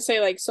was going to say,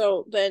 like,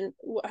 so then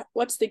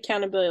what's the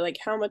accountability? Like,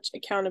 how much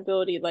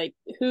accountability? Like,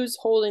 who's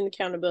holding the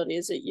accountability?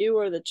 Is it you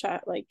or the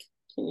chat? Like,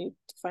 can you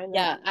define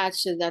that? Yeah,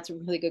 actually, that's a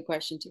really good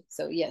question too.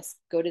 So yes,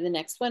 go to the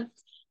next one.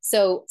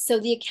 So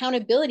the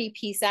accountability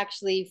piece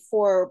actually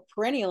for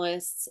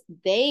perennialists,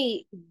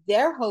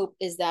 their hope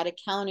is that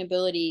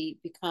accountability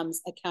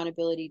becomes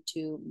accountability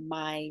to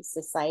my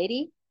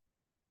society.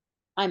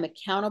 I'm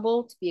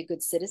accountable to be a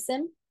good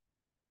citizen,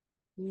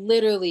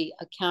 literally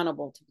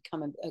accountable to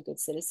become a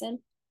good citizen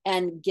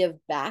and give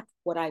back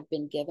what I've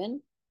been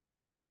given.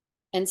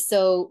 And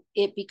so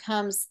it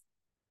becomes,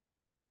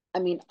 I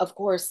mean, of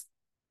course,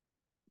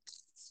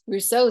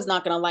 Rousseau is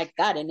not going to like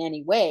that in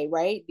any way,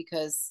 right?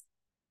 Because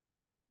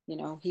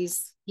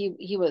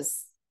he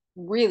was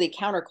really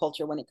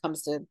counterculture when it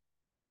comes to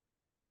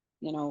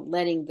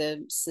letting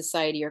the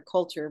society or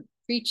culture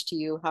preach to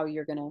you how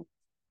you're going to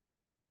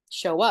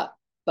show up.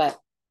 But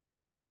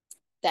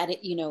that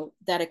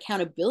that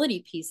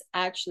accountability piece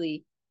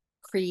actually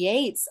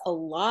creates a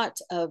lot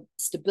of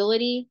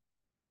stability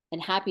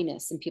and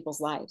happiness in people's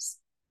lives.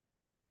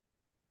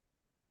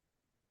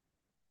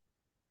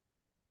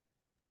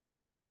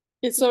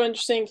 It's so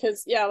interesting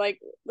because, yeah, like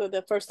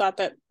the first thought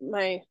that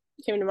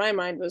came to my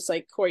mind was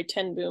like Corey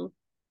Ten Boom,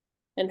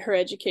 and her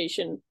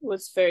education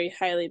was very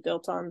highly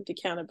built on the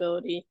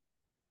accountability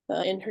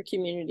in her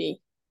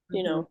community,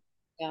 you know,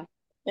 Yeah.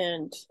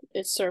 and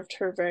it served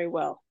her very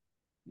well,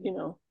 you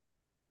know.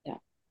 Yeah.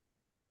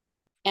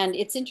 And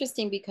it's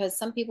interesting because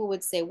some people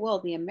would say, well,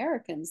 the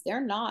Americans,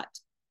 they're not,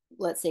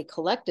 let's say,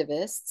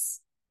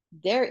 collectivists,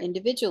 they're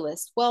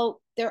individualists.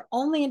 Well, they're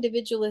only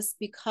individualists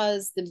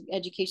because the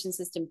education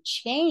system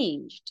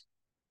changed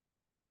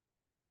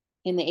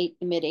in the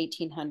mid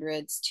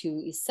 1800s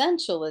to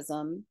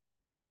essentialism.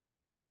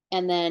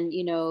 And then,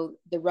 you know,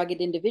 the rugged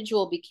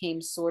individual became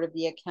sort of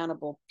the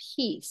accountable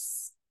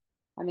piece.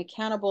 I'm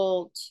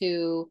accountable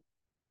to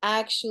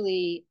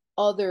actually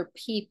other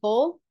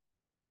people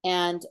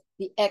and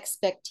the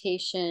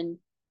expectation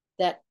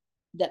that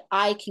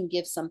I can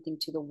give something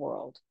to the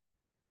world,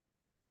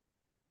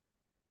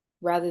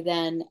 rather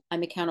than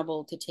I'm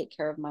accountable to take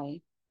care of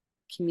my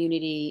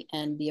community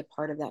and be a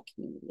part of that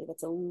community.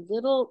 That's a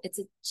little, it's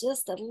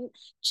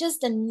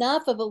just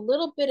enough of a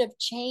little bit of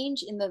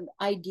change in the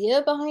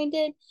idea behind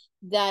it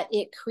that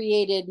it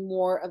created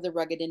more of the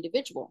rugged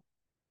individual.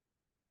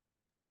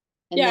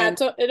 And yeah,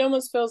 then, it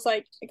almost feels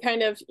like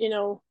kind of, you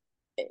know,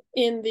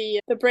 in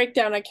the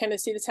breakdown, I kind of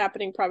see this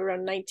happening probably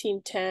around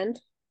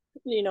 1910,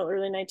 you know,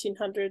 early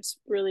 1900s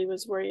really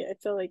was where I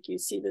feel like you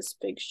see this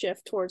big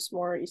shift towards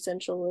more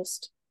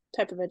essentialist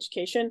type of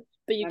education.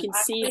 But you can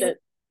see that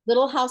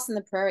Little House on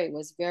the Prairie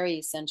was very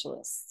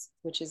essentialist,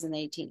 which is in the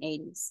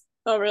 1880s.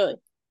 Oh, really?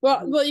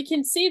 Well, well, you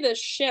can see the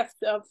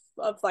shift of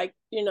like,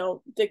 you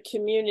know, the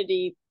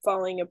community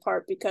falling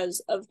apart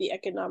because of the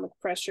economic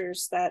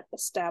pressures that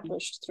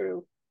established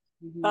through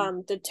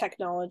the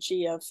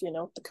technology of, you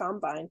know, the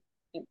combine.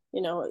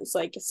 You know, it's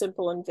like a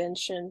simple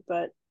invention,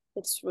 but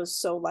it was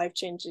so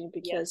life-changing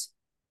because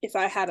if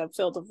I had a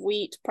field of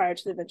wheat prior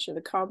to the invention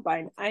of the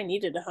combine, I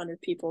needed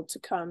 100 people to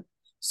come.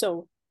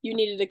 So you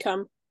needed to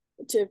come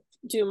to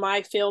do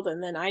my field,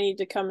 and then I need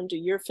to come and do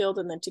your field,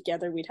 and then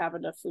together we'd have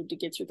enough food to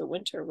get through the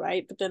winter,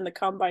 right? But then the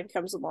combine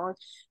comes along,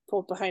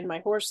 pulled behind my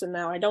horse, and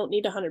now I don't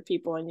need 100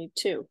 people, I need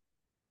 2.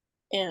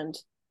 And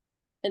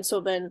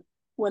so then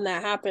when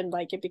that happened,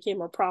 like it became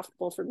more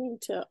profitable for me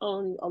to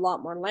own a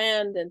lot more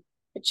land, and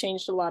it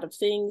changed a lot of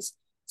things.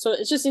 So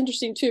it's just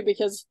interesting too,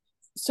 because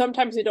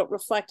sometimes we don't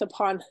reflect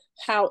upon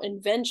how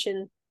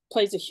invention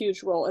plays a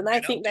huge role. And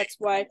I think that's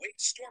why,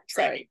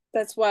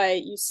 that's why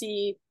you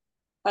see,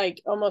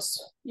 like,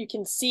 almost you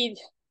can see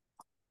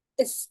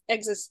it's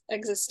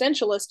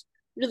existentialist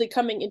really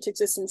coming into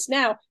existence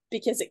now,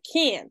 because it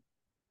can,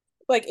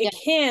 like, it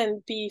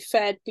can be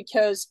fed,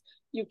 because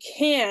you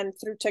can,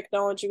 through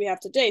technology we have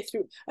today,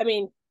 through, I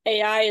mean,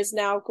 AI is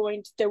now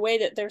going to, the way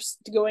that they're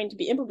going to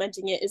be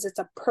implementing it is it's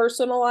a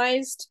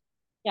personalized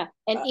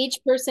and each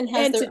person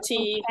has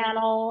entity, their own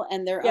panel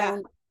and their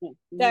own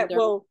that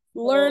will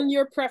learn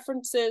your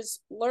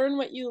preferences, learn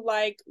what you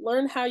like,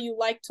 learn how you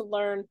like to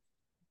learn,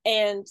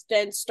 and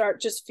then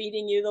start just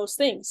feeding you those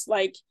things,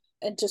 like,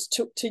 and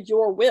just to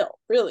your will,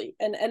 really.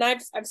 And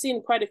I've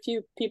seen quite a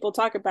few people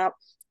talk about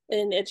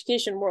in the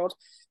education world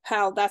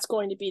how that's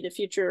going to be the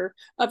future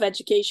of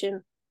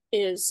education,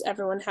 is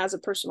everyone has a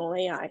personal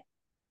AI,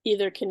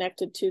 either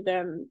connected to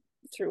them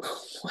through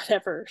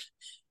whatever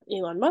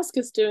Elon Musk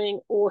is doing,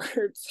 or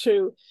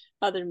through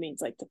other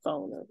means like the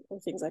phone, or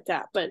things like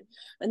that. But,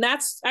 and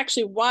that's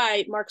actually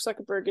why Mark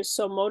Zuckerberg is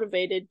so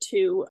motivated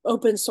to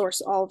open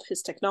source all of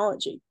his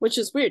technology, which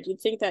is weird.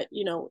 You'd think that,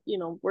 you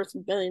know, worth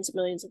millions and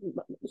millions of,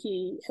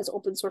 he has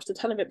open sourced a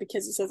ton of it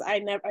because he says, I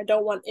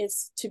don't want it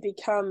to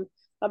become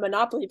a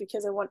monopoly,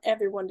 because I want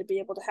everyone to be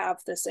able to have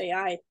this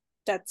AI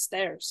that's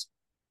theirs.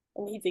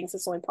 And he thinks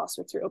it's only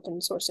possible through open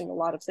sourcing a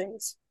lot of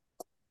things.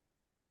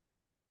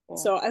 Cool.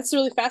 So it's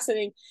really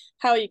fascinating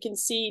how you can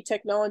see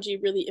technology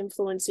really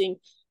influencing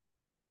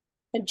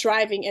and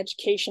driving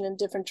education in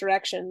different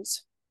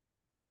directions.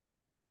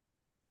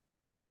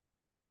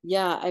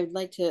 Yeah, I would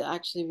like to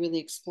actually really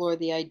explore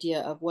the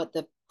idea of what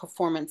the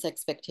performance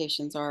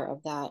expectations are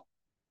of that,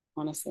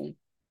 honestly.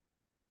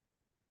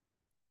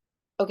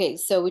 Okay,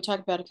 so we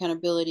talked about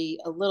accountability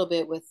a little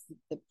bit with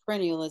the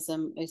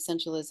perennialism,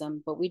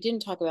 essentialism, but we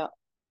didn't talk about,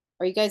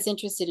 are you guys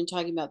interested in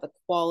talking about the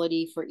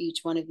quality for each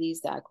one of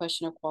these, that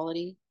question of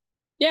quality?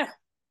 Yeah.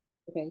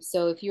 Okay,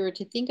 so if you were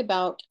to think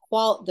about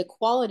the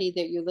quality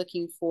that you're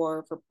looking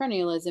for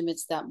perennialism,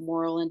 it's that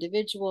moral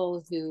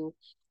individual who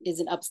is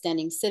an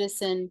upstanding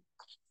citizen,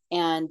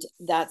 and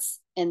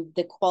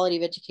the quality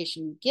of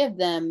education you give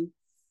them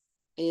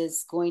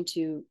is going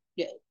to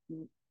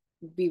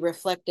be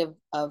reflective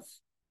of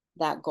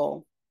that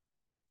goal.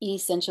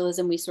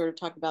 Essentialism, we sort of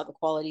talked about the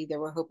quality that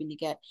we're hoping to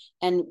get,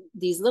 and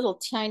these little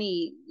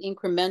tiny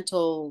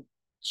incremental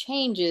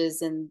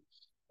changes and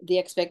the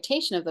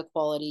expectation of the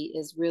quality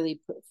is really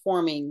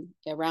forming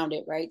around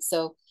it, right?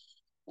 So,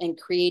 and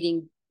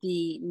creating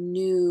the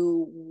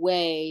new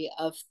way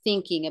of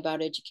thinking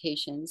about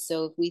education.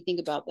 So if we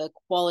think about the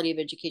quality of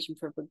education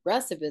for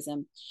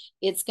progressivism,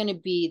 it's going to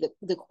be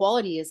the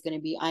quality is going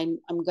to be, I'm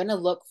going to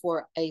look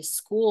for a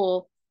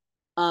school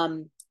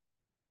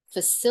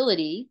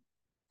facility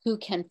who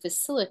can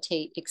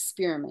facilitate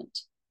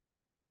experiment.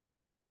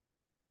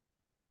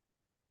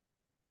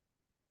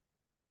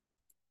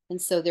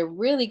 And so they're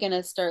really going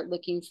to start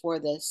looking for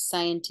the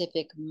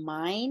scientific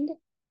mind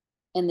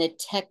and the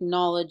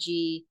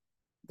technology,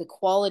 the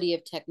quality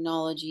of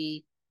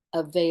technology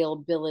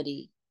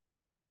availability.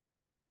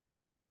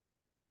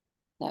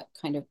 That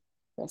kind of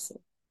progressive.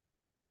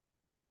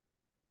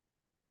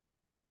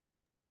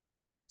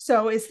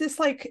 So is this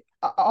like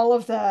all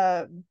of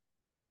the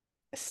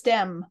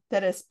STEM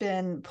that has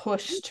been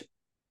pushed?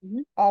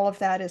 Mm-hmm. All of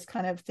that is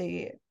kind of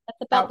the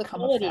that's about the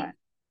quality.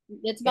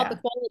 It's about the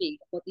quality,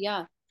 but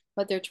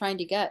what they're trying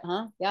to get,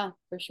 huh? Yeah,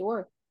 for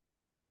sure.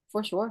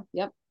 For sure.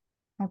 Yep.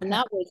 Okay. And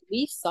that was,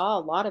 we saw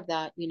a lot of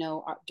that, you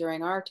know,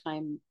 during our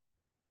time,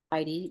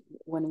 Heidi,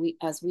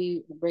 as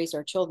we raised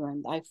our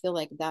children. I feel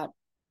like that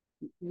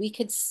we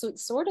could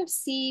sort of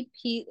see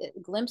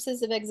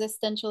glimpses of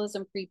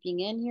existentialism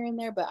creeping in here and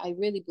there, but I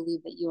really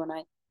believe that you and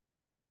I,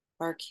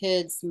 our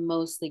kids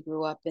mostly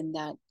grew up in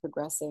that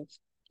progressive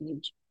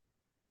age.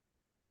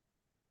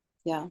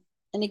 Yeah.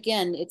 And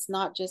again, it's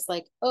not just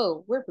like,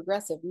 oh, we're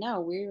progressive. No,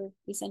 we're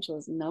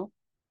essentialism. No,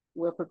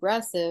 we're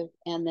progressive.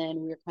 And then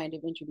we're kind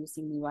of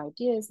introducing new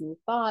ideas, new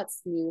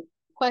thoughts, new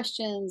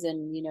questions.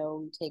 And, you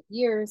know, take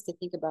years to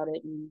think about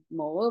it and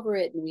mull over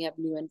it. And we have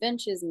new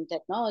inventions and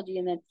technology.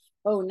 And then,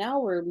 oh, now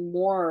we're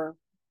more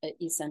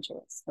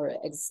essentialist or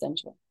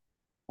existential,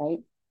 right?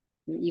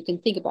 You can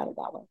think about it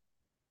that way.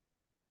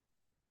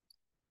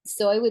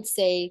 So I would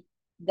say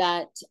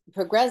that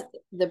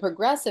the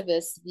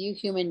progressivists view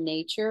human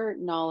nature,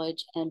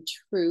 knowledge, and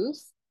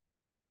truth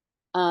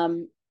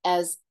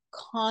as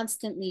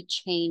constantly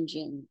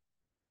changing.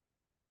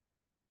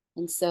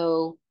 And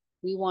so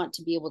we want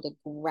to be able to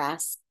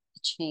grasp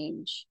the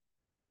change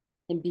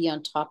and be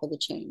on top of the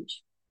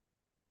change.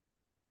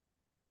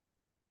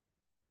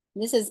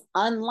 And this is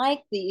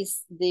unlike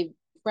the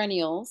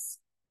perennials.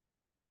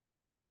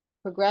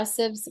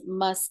 Progressives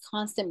must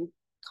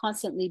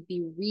constantly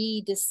be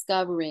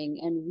rediscovering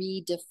and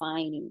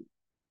redefining.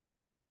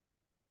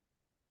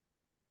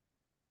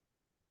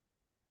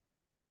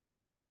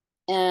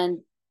 And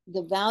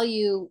the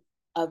value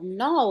of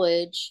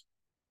knowledge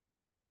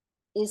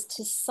is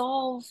to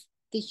solve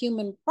the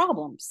human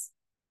problems,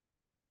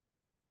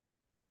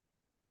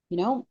 you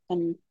know,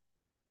 and,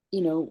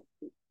 you know,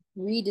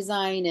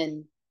 redesign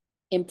and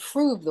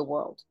improve the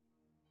world,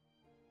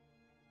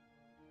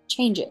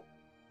 change it.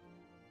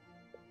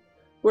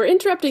 We're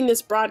interrupting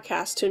this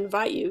broadcast to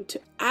invite you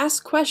to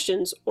ask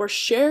questions or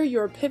share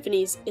your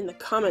epiphanies in the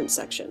comments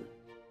section.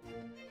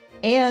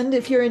 And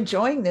if you're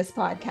enjoying this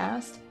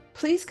podcast,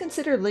 please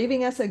consider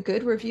leaving us a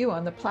good review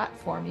on the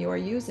platform you are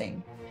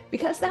using,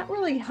 because that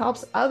really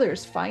helps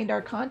others find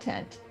our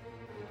content.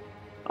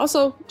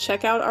 Also,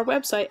 check out our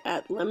website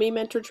at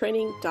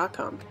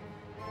lemmymentortraining.com.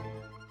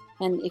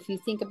 And if you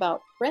think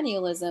about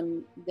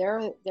perennialism,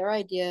 their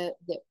idea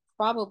that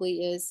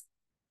probably is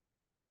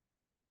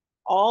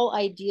all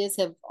ideas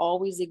have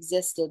always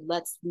existed.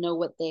 Let's know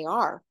what they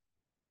are.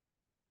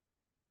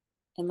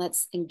 And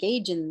let's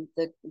engage in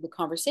the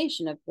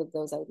conversation of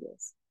those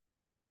ideas.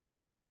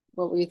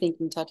 What were you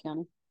thinking,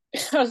 Tatiana?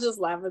 I was just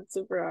laughing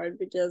super hard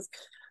because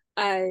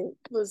I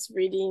was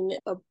reading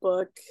a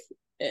book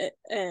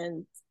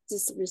and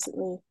just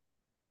recently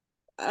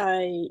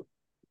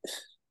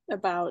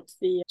about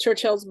the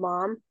Churchill's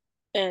mom,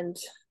 and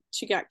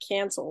she got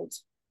canceled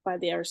by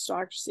the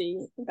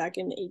aristocracy back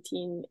in the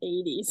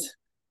 1880s.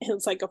 It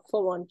was like a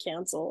full-on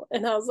cancel.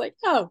 And I was like,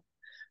 oh,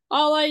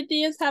 all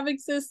ideas have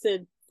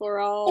existed for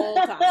all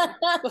time.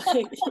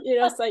 Like, you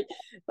know, it's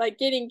like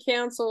getting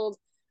canceled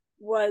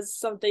was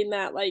something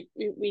that like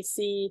we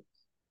see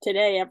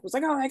today. Everyone's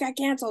like, oh, I got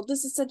canceled.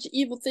 This is such an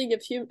evil thing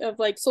of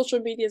like social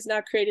media has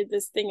now created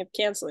this thing of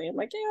canceling. I'm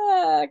like,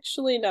 yeah,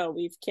 actually, no,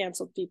 we've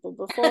canceled people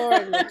before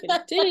and we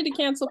continue to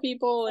cancel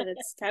people, and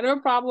it's kind of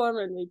a problem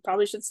and we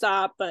probably should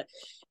stop. But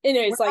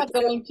anyways, we're not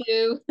going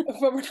to.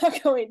 But we're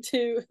not going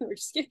to. We're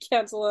just gonna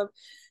cancel them.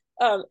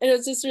 And it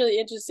was just really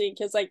interesting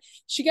because like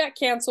she got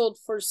canceled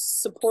for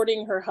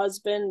supporting her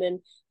husband, and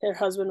her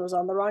husband was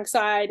on the wrong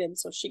side, and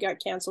so she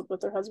got canceled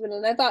with her husband.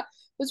 And I thought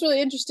it was really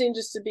interesting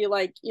just to be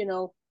like, you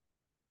know,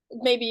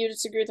 maybe you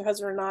disagree with her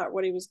husband or not,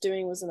 what he was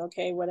doing wasn't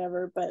okay,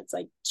 whatever, but it's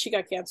like she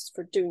got canceled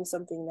for doing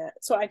something that,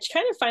 so I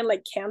kind of find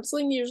like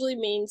canceling usually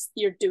means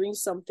you're doing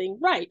something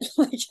right.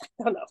 Like,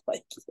 I don't know,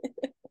 like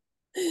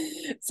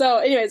so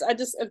anyways, I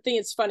think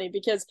it's funny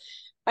because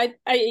I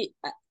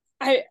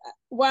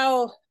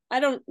while I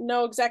don't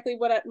know exactly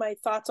what my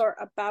thoughts are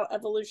about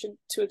evolution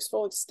to its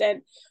full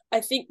extent, I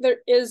think there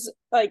is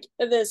like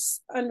this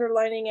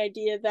underlining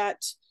idea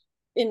that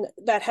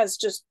has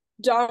just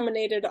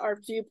dominated our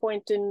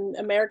viewpoint in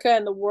America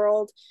and the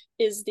world,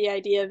 is the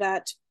idea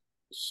that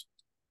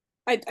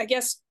I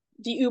guess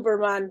the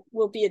Uberman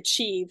will be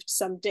achieved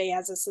someday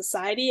as a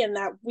society, and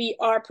that we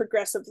are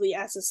progressively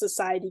as a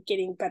society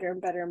getting better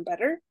and better and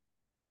better.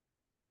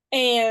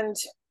 And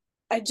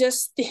I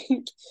just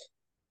think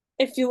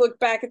if you look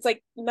back, it's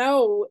like,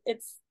 no,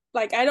 it's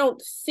like, I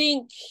don't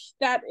think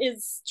that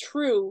is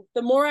true.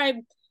 The more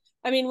I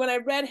I mean, when I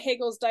read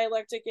Hegel's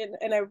dialectic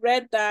and I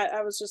read that,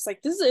 I was just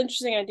like, this is an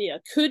interesting idea.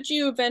 Could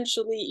you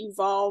eventually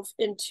evolve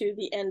into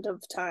the end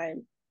of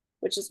time,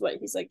 which is what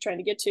he's like trying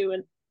to get to?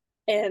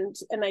 And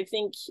I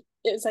think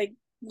as I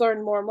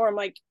learn more and more, I'm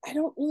like, I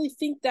don't really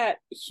think that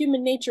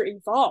human nature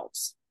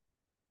evolves.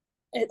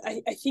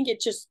 I think it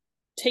just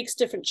takes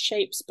different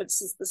shapes, but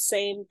it's the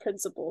same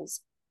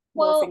principles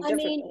Well, morphing I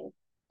differently. mean,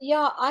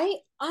 yeah,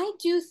 I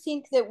do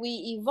think that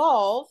we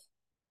evolve,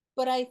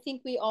 but I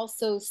think we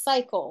also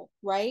cycle,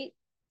 right?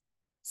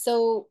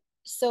 So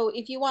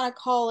if you want to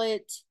call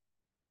it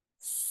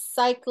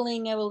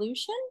cycling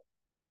evolution,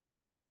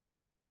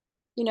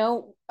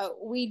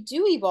 we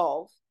do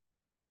evolve,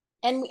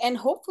 and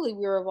hopefully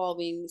we're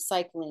evolving,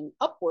 cycling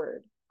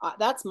upward.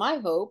 That's my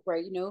hope,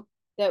 right?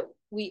 That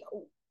we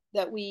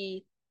that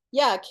we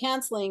yeah,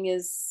 canceling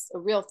is a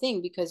real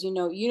thing, because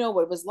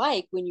what it was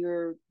like when you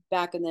were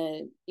back in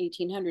the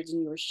 1800s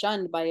and you were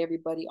shunned by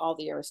everybody, all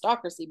the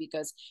aristocracy,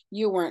 because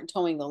you weren't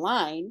towing the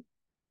line.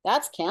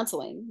 That's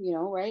canceling,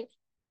 right?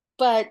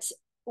 But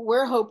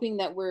we're hoping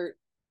that we're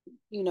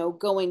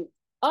going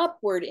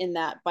upward in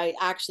that by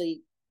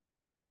actually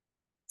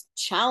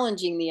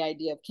challenging the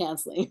idea of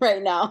canceling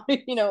right now.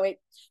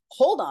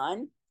 Hold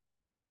on,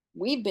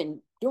 we've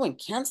been doing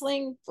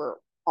canceling for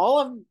all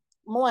of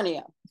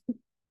millennia.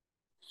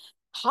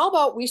 How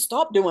about we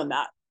stop doing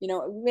that?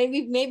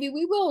 Maybe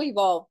we will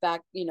evolve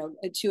back,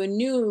 to a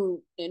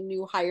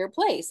new higher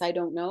place. I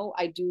don't know.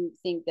 I do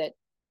think that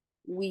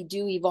we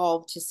do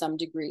evolve to some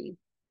degree,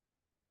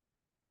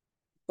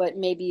 but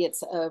maybe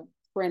it's a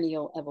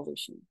perennial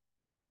evolution.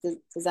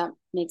 Does that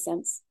make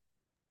sense?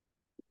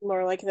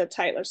 More like the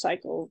Tyler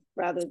cycle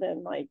rather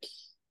than like,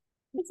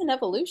 It's an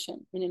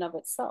evolution in and of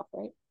itself,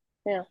 right?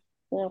 yeah.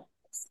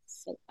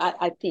 So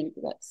I think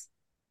that's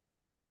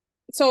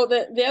So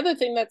the other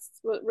thing that's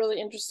really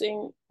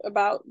interesting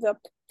about the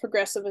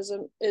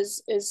progressivism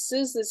is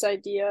this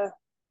idea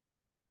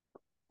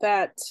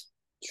that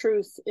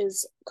truth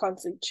is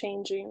constantly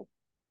changing.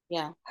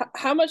 yeah.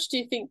 How much do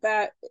you think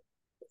that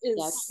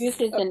Yeah, is?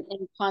 truth is an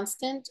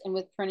inconstant, and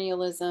with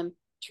perennialism,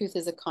 truth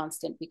is a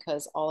constant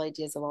because all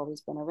ideas have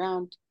always been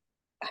around.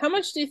 How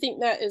much do you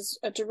think that is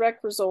a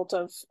direct result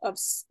of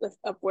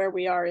where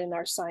we are in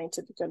our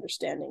scientific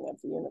understanding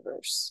of the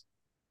universe?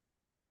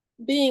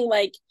 Being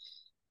like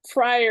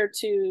prior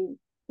to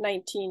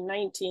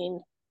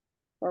 1919,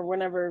 or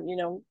whenever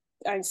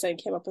Einstein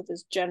came up with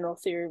his general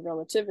theory of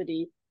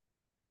relativity,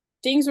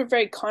 things were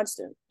very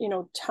constant.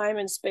 Time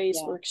and space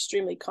were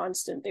extremely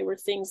constant. They were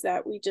things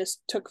that we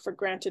just took for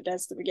granted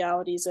as the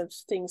realities of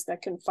things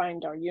that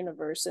confined our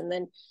universe. And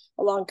then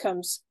along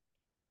comes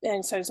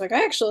Einstein's like,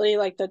 actually,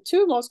 like the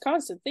two most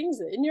constant things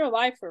in your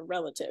life are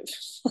relative.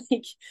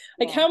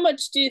 like how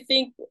much do you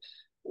think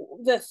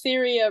the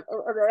theory of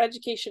or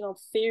educational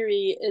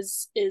theory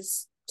is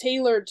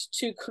tailored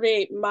to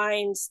create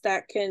minds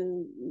that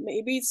can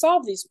maybe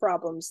solve these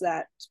problems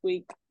that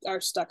we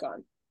are stuck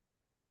on?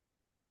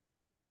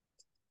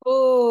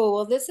 Oh,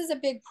 well, this is a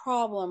big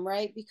problem,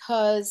 right?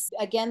 Because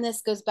again,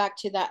 this goes back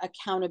to that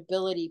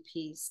accountability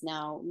piece.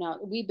 Now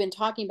we've been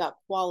talking about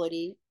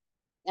quality,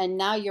 and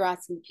now you're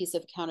asking the piece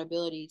of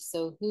accountability.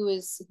 So who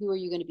are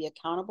you going to be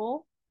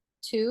accountable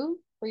to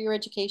for your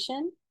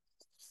education?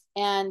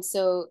 And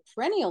so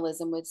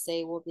perennialism would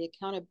say, well, the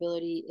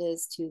accountability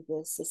is to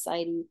the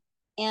society,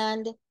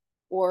 and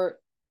or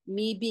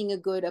me being a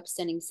good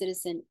upstanding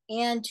citizen,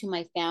 and to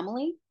my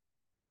family.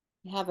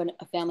 I have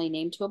a family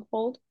name to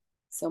uphold.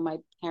 So my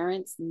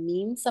parents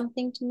mean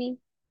something to me.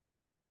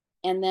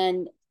 And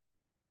then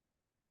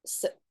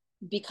so,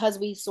 because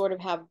we sort of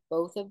have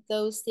both of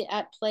those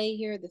at play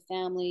here, the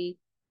family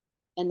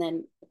and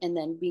then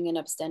being an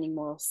upstanding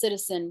moral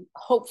citizen,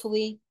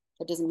 hopefully,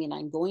 that doesn't mean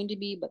I'm going to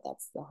be, but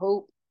that's the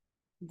hope.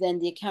 Then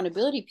the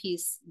accountability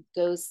piece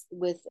goes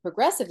with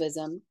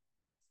progressivism.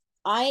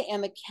 I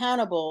am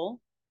accountable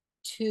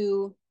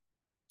to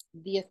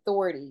the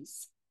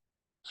authorities.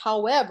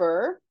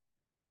 However,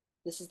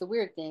 this is the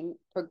weird thing,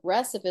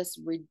 progressivists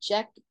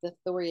reject the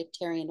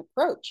authoritarian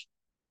approach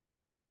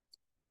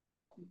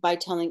by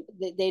telling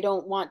they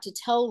don't want to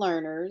tell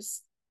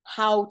learners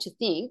how to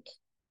think,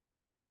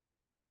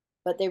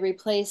 but they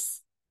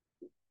replace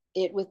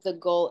it with the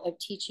goal of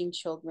teaching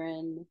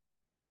children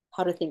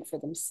how to think for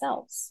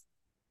themselves.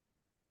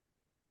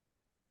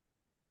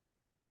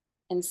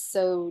 And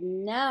so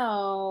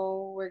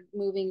now we're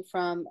moving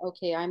from,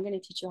 okay, I'm going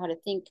to teach you how to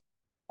think,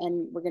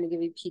 and we're going to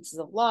give you pieces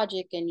of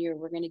logic, and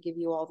we're going to give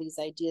you all these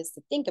ideas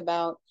to think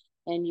about,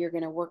 and you're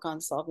going to work on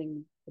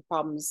solving the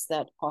problems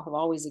that have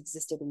always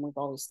existed and we've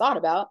always thought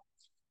about,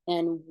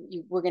 and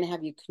we're going to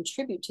have you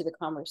contribute to the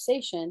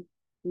conversation.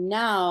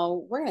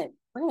 Now we're going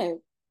to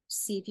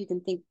see if you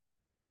can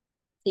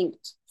think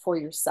for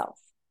yourself,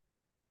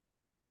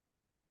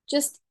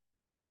 just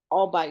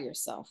all by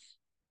yourself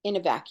in a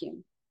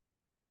vacuum.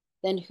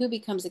 Then who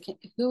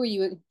are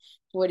you?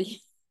 What do you?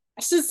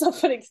 It's just so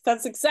funny.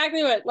 That's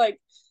exactly what like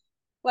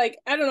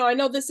I don't know. I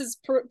know this is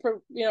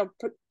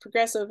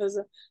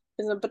progressivism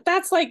but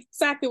that's like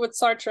exactly what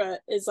Sartre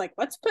is like.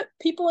 Let's put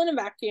people in a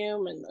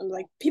vacuum, and I'm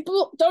like,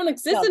 people don't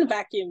exist in a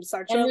vacuum,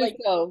 Sartre. And like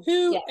Rousseau,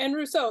 who and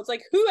Rousseau. It's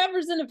like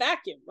whoever's in a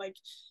vacuum. Like,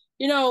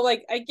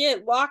 like I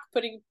get Locke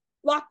put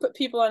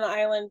people on an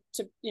island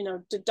to,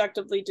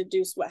 deductively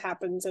deduce what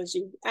happens as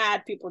you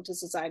add people to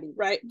society,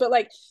 right? But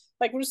like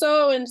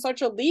Rousseau and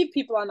Sartre leave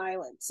people on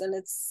islands, and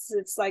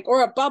it's like,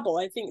 or a bubble.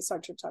 I think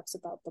Sartre talks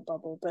about the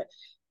bubble, but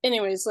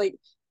anyways, like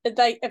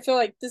I feel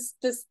like this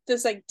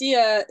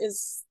idea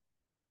is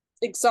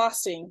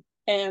exhausting,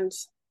 and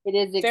it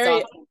is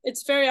exhausting.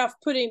 It's very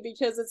off-putting,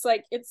 because it's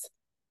like,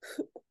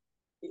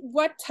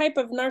 what type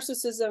of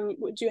narcissism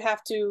would you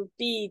have to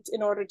be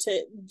in order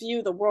to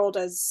view the world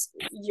as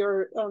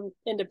your own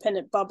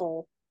independent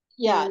bubble?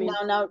 Yeah.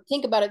 Now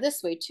think about it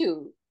this way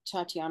too,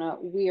 Tatiana.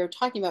 We are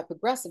talking about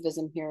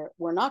progressivism here.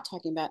 We're not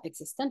talking about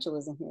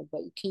existentialism here,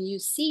 but can you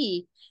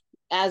see,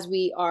 as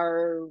we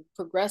are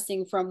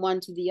progressing from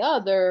one to the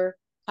other,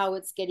 how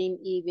it's getting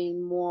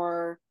even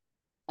more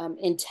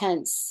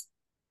intense,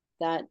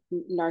 that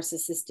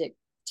narcissistic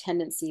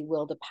tendency,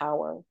 will to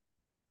power,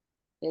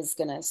 is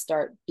going to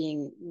start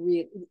being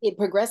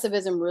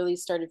progressivism really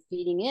started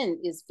feeding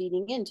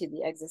into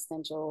the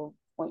existential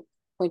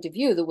point of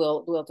view, the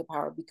will to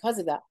power, because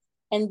of that.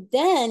 And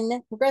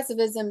then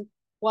progressivism,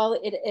 while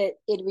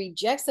it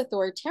rejects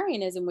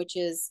authoritarianism, which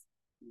is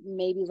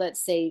maybe,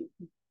 let's say,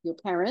 your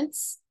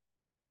parents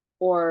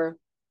or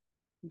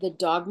the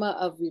dogma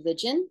of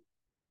religion,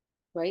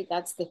 right?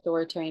 That's the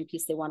authoritarian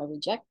piece they want to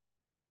reject.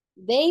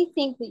 They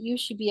think that you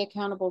should be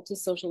accountable to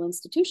social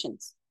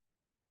institutions,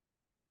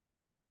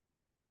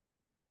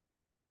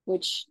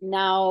 which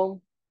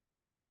now,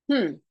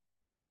 that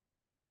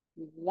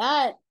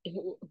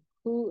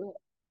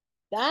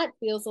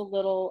feels a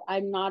little,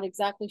 I'm not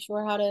exactly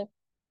sure how to.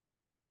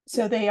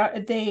 So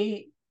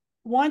they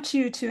want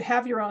you to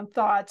have your own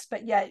thoughts,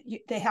 but yet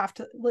they have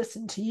to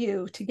listen to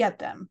you to get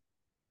them.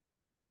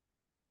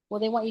 Well,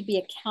 they want you to be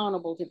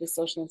accountable to the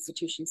social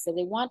institutions. So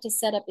they want to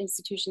set up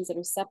institutions that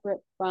are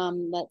separate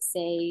from, let's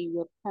say,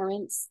 your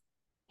parents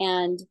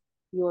and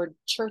your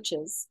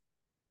churches.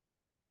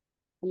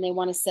 And they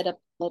want to set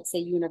up, let's say,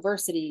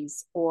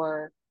 universities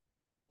or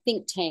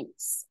think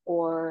tanks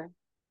or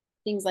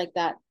things like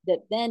that,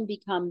 that then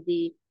become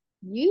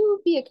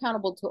you be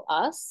accountable to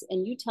us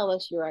and you tell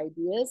us your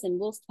ideas and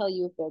we'll tell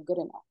you if they're good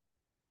enough.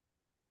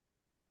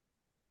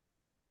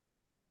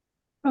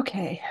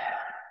 Okay.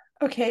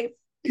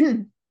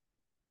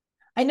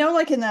 I know,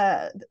 like in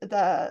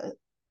the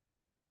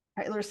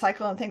Tyler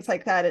cycle and things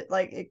like that,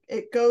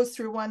 it goes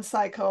through one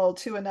cycle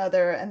to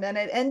another, and then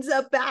it ends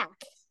up back.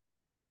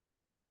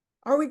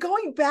 Are we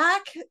going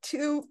back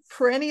to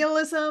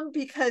perennialism?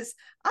 Because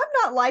I'm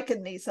not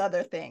liking these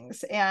other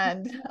things.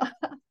 And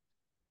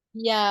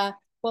yeah,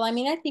 well, I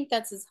mean, I think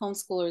that's, as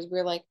homeschoolers,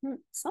 we're like,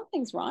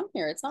 something's wrong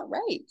here. It's not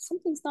right.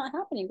 Something's not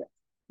happening.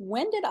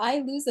 When did I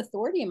lose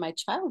authority in my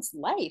child's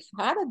life?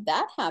 How did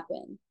that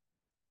happen?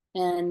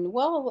 And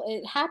well,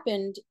 it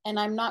happened, and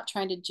I'm not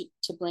trying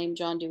to blame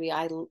John Dewey.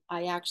 I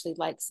actually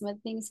like some of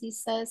the things he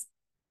says,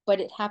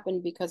 but it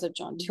happened because of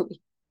John Dewey,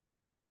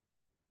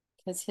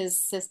 because his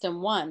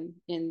system won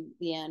in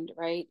the end,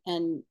 right?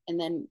 And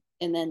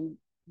then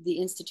the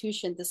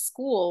institution, the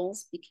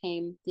schools,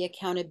 became the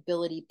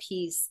accountability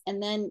piece.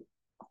 And then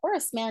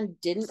Horace Mann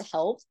didn't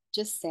help,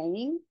 just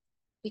saying,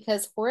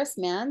 because Horace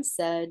Mann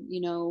said,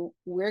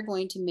 we're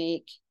going to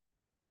make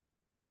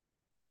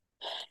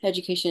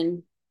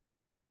education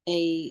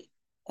a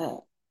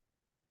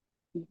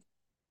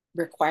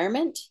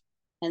requirement,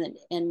 and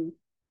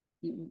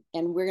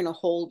we're going to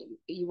hold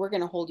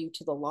you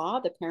to the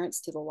law, the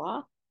parents to the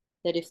law,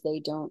 that if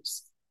they don't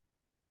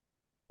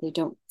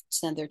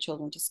send their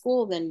children to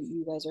school, then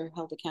you guys are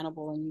held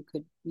accountable, and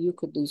you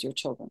could lose your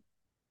children,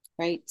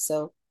 right?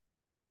 So,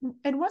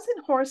 and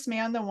wasn't Horace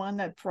Mann the one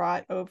that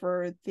brought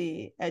over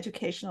the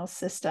educational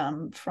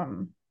system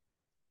from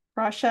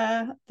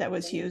Russia that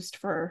was used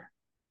for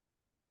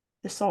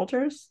the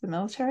soldiers, the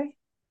military?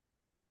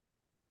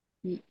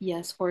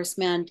 Yes, Horace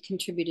Mann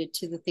contributed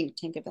to the think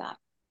tank of that.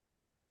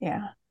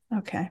 Yeah.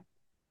 Okay.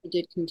 He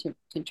did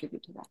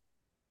contribute to that.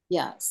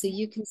 Yeah. So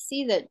you can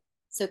see that.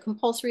 So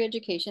compulsory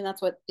education,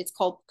 that's what it's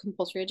called.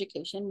 Compulsory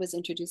education was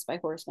introduced by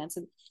Horace Mann.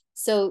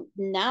 So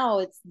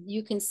now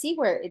you can see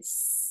where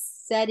it's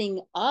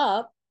setting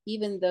up,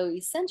 even though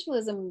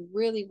essentialism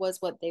really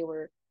was what they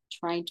were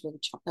trying to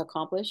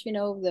accomplish,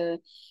 the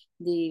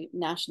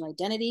national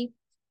identity.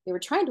 They were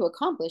trying to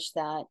accomplish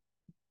that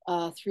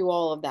through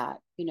all of that,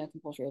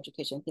 compulsory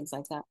education, things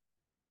like that.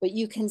 But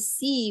you can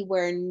see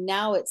where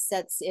now it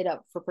sets it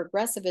up for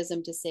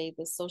progressivism to say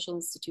the social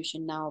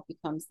institution now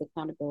becomes the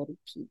accountability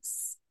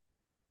piece.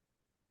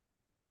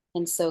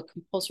 And so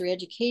compulsory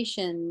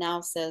education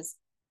now says,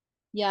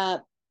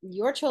 yeah,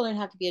 your children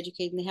have to be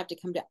educated, and they have to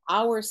come to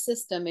our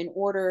system in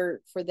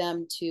order for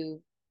them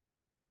to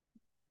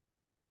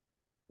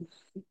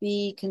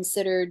be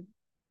considered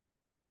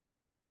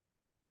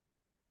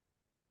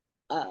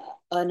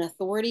an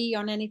authority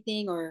on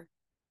anything or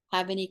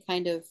have any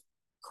kind of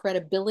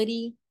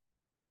credibility.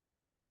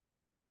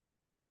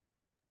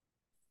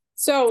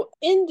 So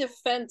in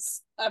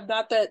defense of,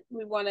 not that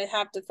we want to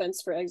have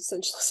defense for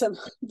existentialism,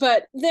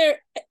 but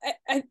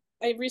I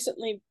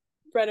recently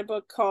read a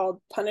book called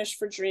Punished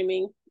for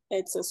Dreaming.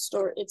 It's a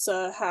story, it's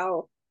a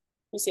how,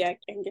 you see, I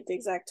can get the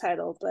exact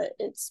title, but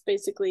it's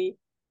basically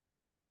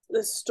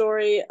the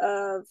story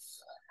of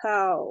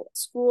how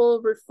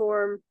school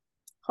reform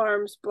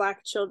harms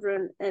Black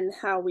children and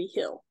how we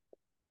heal.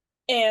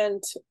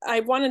 And I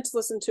wanted to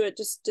listen to it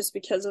just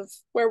because of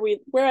where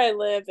I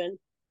live,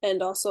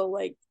 and also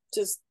like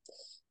just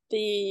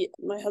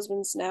my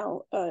husband's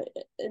now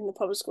in the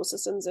public school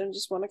systems, and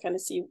just want to kind of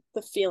see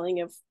the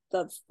feeling of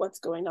what's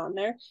going on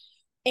there.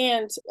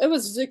 And it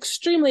was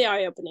extremely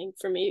eye-opening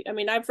for me. I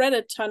mean, I've read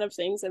a ton of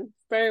things. I'm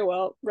very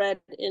well read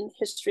in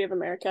history of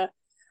America.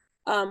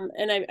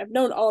 And I've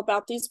known all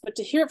about these, but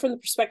to hear it from the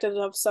perspective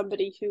of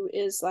somebody who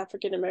is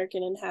African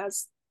American and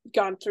has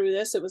gone through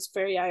this, it was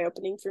very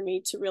eye-opening for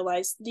me to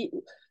realize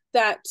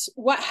that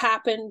what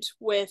happened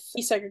with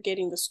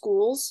desegregating the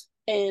schools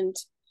and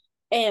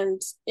in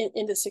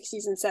the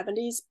 60s and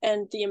 70s,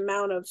 and the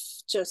amount of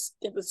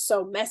it was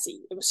so messy.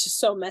 It was just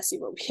so messy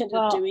what we ended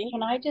up doing.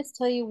 Can I just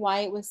tell you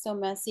why it was so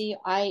messy?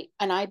 I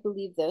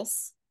believe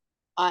this.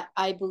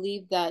 I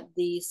believe that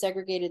the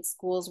segregated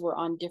schools were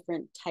on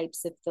different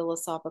types of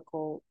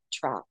philosophical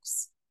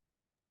tracks.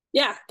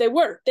 Yeah, they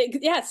were.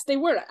 Yes, they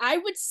were. I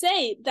would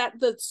say that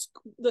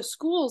the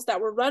schools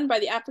that were run by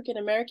the African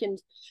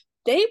Americans,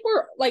 they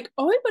were like,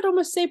 I would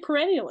almost say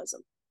perennialism.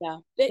 Yeah,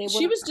 they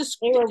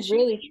were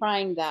really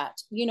trying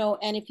that,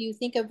 and if you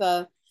think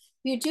of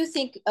you do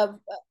think of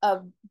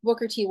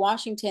Booker T.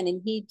 Washington,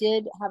 and he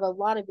did have a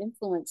lot of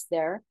influence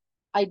there.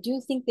 I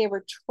do think they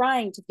were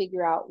trying to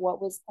figure out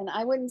what was, and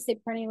I wouldn't say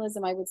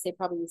perennialism, I would say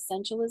probably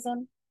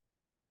essentialism.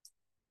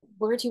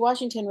 Booker T.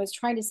 Washington was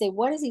trying to say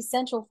what is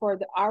essential for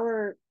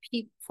our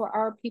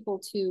people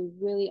to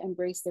really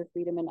embrace their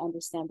freedom and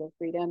understand their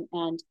freedom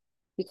and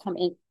become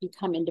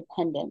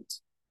independent.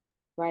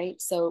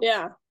 Right. So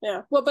yeah.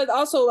 Well, but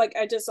also, like,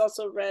 I just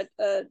also read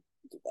a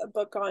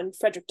book on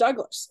Frederick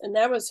Douglass, and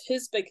that was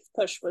his big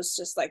push, was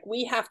just like,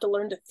 we have to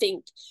learn to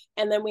think,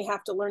 and then we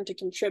have to learn to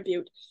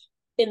contribute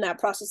in that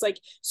process. Like,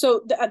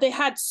 so they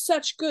had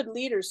such good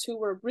leaders who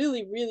were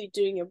really, really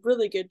doing a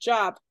really good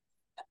job.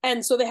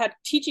 And so they had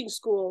teaching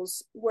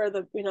schools where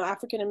the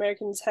African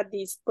Americans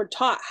were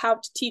taught how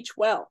to teach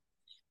well.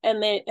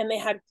 And they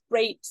had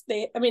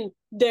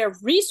their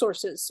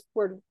resources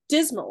were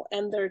dismal,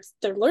 and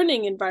their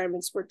learning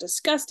environments were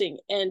disgusting,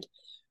 and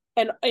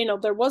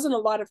there wasn't a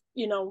lot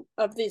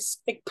of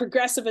this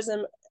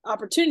progressivism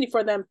opportunity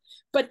for them,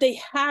 but they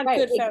had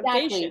good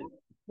foundation. Exactly.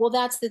 Well,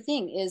 that's the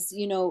thing is,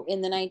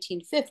 in the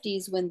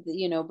 1950s, when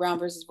Brown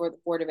versus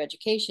Board of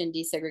Education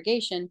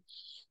desegregation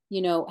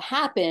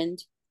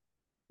happened,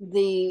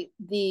 the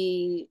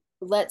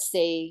let's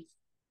say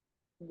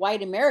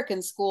white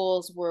American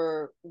schools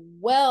were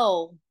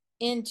well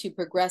into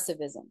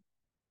progressivism,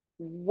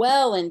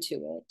 well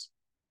into it.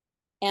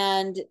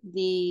 And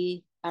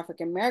the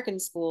African American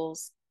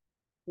schools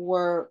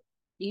were,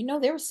 they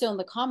were still in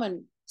the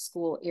common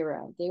school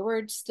era. They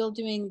were still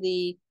doing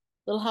the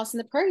Little House on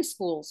the Prairie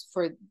schools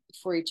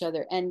for each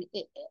other. And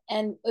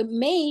it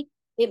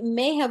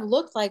may have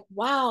looked like,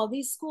 wow,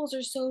 these schools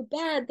are so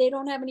bad. They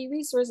don't have any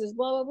resources,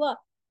 blah, blah, blah.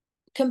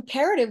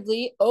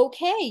 Comparatively,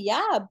 okay,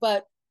 yeah,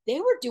 but they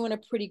were doing a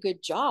pretty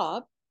good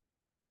job.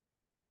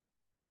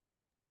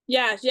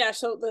 Yeah.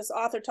 So this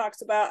author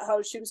talks about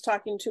how she was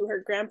talking to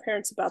her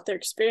grandparents about their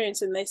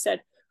experience, and they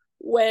said,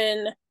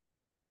 when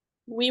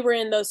we were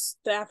in the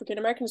African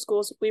American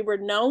schools, we were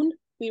known,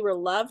 we were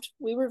loved,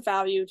 we were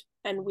valued,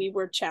 and we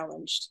were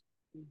challenged.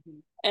 Mm-hmm.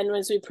 And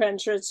as we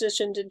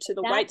transitioned into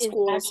the white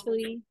schools,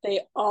 they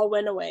all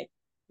went away.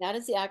 That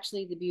is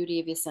actually the beauty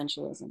of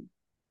essentialism.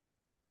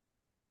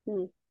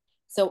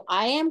 So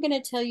I am going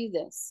to tell you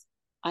this.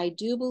 I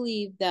do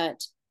believe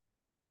that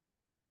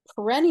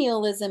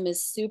perennialism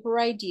is super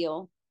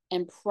ideal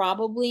and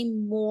probably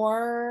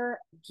more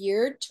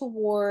geared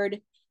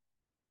toward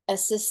a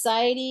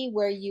society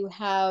where you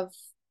have,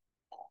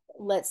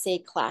 let's say,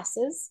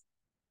 classes.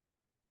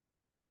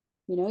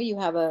 You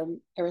have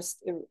an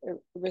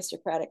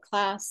aristocratic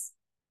class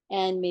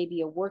and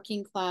maybe a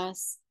working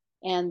class,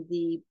 and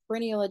the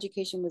perennial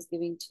education was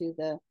given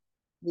to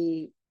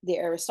the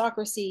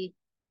aristocracy,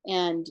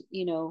 and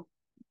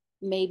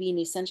maybe an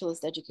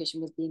essentialist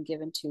education was being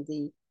given to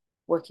the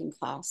working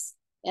class.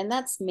 And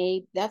that's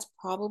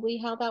probably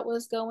how that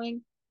was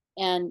going.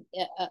 And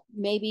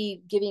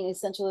maybe giving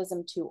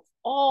essentialism to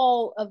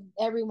all of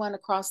everyone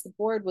across the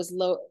board was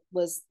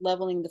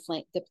leveling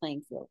the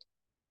playing field.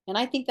 And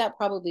I think that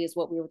probably is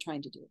what we were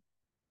trying to do.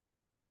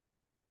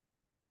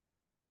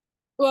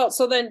 Well,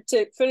 so then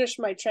to finish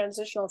my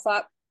transitional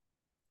thought,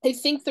 I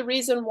think the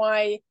reason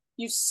why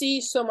you see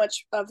so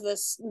much of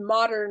this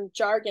modern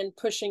jargon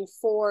pushing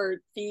for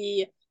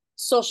the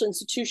social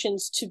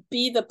institutions to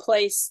be the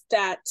place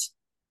that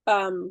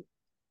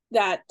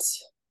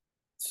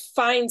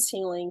finds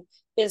healing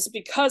is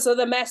because of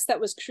the mess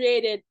that was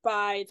created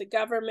by the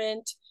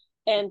government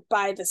and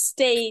by the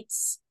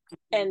states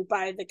and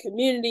by the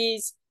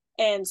communities.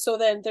 And so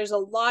then there's a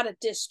lot of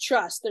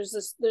distrust.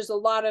 There's a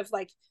lot of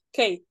like,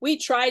 okay, we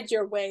tried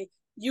your way,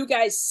 you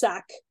guys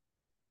suck.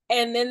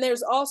 And then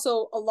there's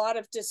also a lot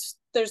of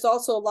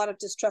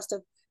distrust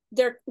of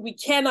we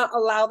cannot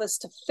allow this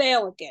to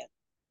fail again,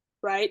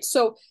 right?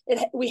 So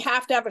we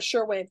have to have a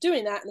sure way of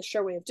doing that, and the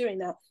sure way of doing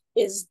that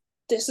is,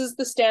 this is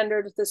the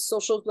standard, this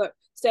social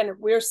standard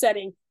we're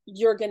setting,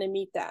 you're going to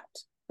meet that,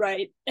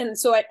 right? And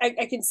so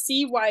I can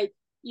see why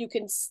you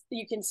can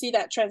see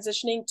that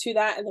transitioning to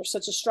that, and there's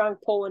such a strong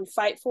pull and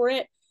fight for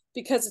it,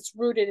 because it's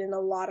rooted in a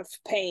lot of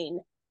pain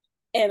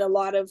and a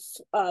lot of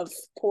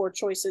poor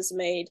choices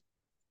made,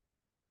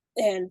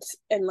 and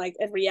like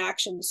a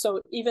reaction.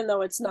 So even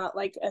though it's not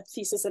like a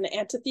thesis and an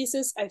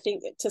antithesis, I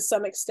think to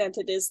some extent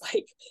it is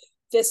like,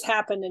 this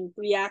happened, and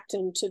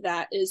reacting to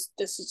that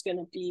this is going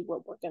to be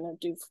what we're going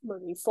to do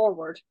moving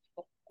forward.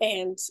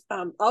 And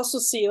also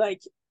see,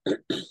 like,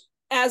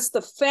 as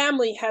the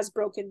family has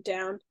broken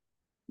down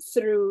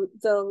through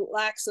the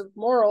lacks of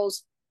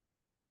morals,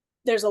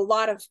 there's a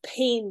lot of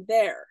pain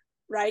there,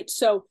 right?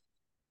 So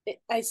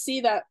I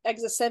see that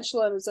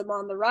existentialism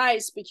on the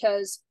rise,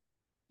 because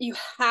you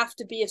have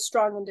to be a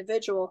strong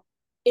individual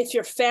if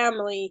your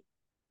family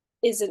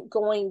isn't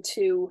going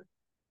to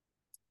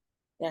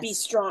be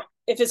strong.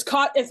 If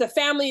the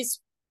family's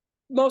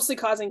mostly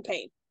causing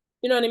pain,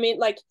 you know what I mean?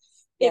 Like,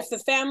 if the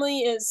family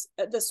is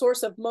the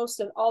source of most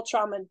of all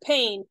trauma and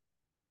pain,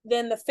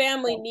 then the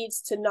family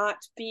needs to not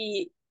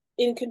be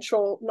in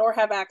control nor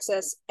have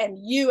access, and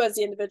you as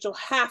the individual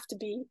have to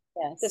be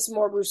this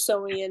more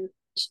Rousseauian.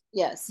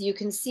 Yes, you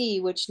can see,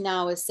 which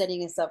now is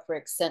setting us up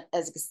for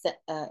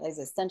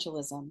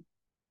existentialism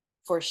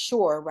for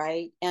sure,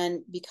 right?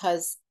 And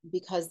because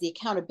the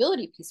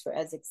accountability piece for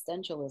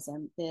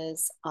existentialism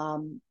is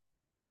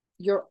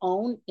your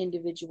own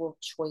individual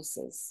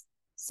choices.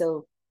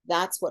 So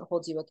that's what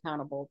holds you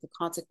accountable, the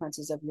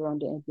consequences of your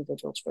own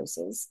individual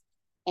choices.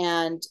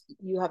 And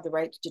you have the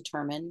right to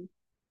determine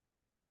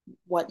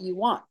what you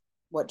want,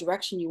 what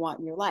direction you want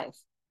in your life.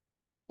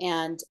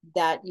 And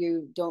that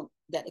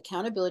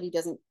accountability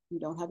you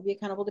don't have to be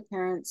accountable to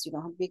parents, you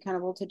don't have to be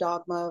accountable to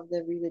dogma of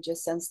the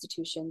religious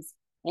institutions,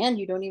 and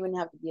you don't even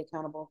have to be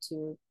accountable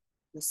to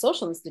the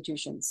social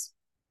institutions.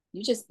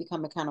 You just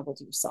become accountable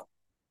to yourself.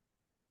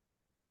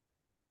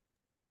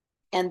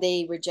 And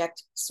they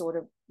reject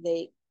so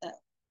the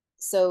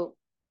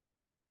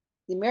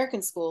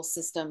American school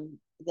system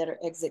that are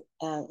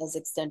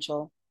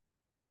existential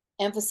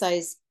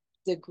emphasize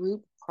the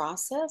group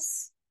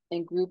process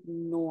and group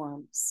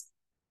norms.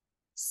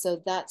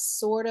 So that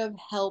sort of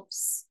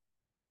helps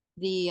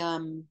the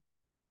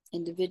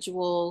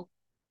individual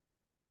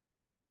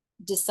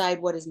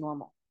decide what is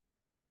normal.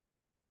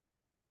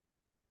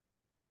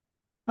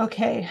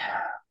 Okay.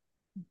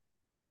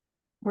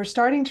 We're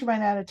starting to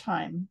run out of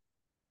time.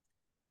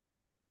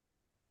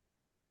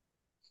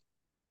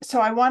 So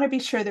I want to be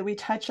sure that we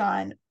touch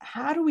on,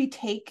 how do we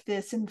take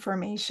this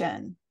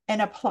information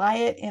and apply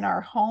it in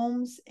our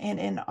homes and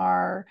in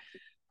our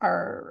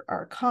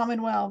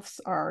commonwealths,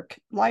 our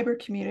library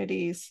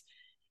communities,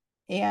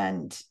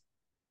 and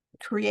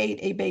create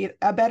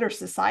a better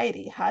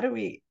society? How do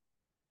we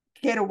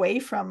get away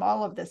from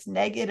all of this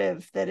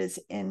negative that is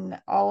in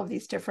all of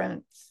these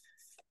different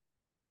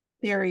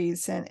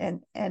theories,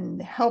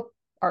 and help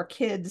our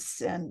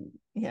kids and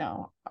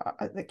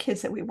the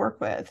kids that we work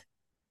with?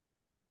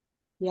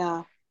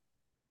 Yeah.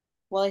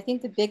 Well, I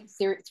think the big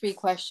three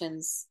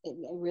questions, it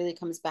really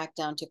comes back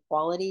down to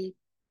quality,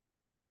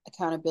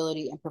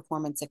 accountability, and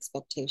performance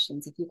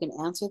expectations. If you can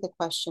answer the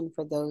question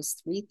for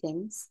those three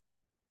things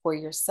for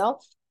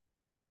yourself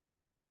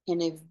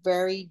in a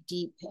very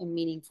deep and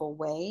meaningful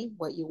way,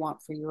 what you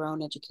want for your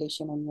own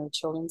education and your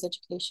children's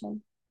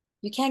education,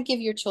 you can't give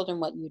your children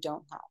what you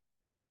don't have.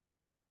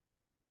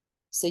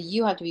 So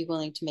you have to be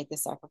willing to make the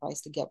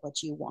sacrifice to get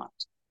what you want,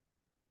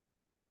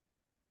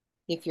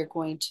 if you're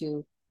going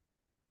to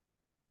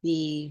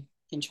be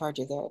in charge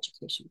of their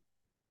education.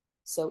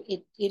 So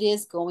it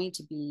is going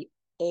to be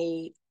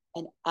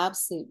an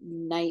absolute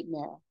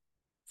nightmare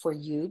for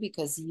you,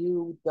 because if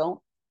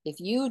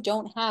you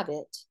don't have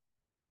it,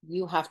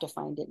 you have to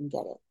find it and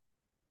get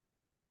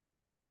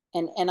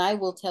it. And I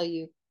will tell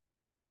you,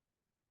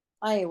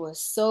 I was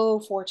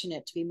so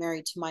fortunate to be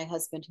married to my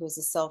husband, who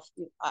was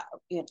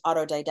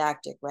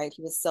autodidactic, right?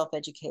 He was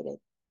self-educated.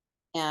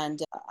 And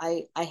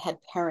I had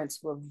parents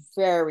who were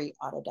very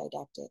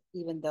autodidactic,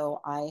 even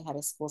though I had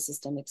a school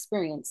system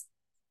experience.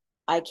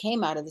 I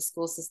came out of the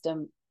school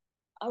system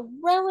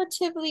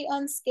relatively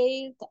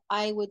unscathed.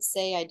 I would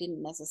say I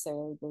didn't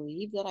necessarily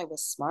believe that I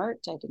was smart.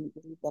 I didn't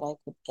believe that I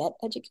could get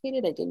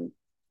educated. I didn't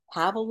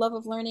have a love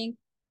of learning.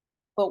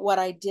 But what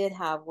I did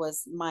have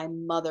was, my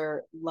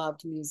mother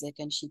loved music,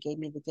 and she gave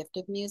me the gift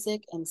of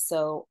music. And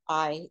so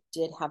I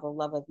did have a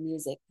love of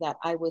music that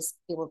I was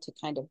able to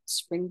kind of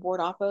springboard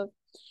off of.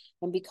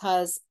 And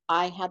because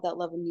I had that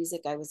love of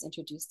music, I was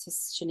introduced to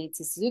Shinichi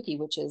Suzuki,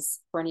 which is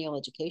perennial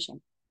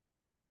education.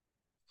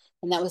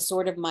 And that was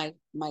sort of my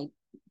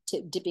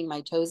dipping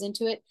my toes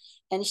into it.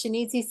 And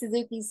Shinichi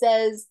Suzuki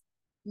says,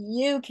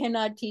 You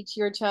cannot teach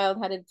your child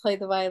how to play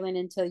the violin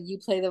until you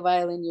play the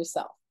violin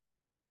yourself.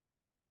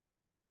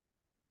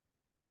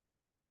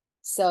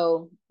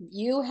 So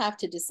you have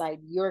to decide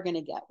you're going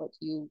to get what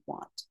you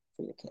want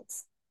for your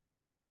kids.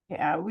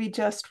 Yeah, we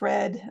just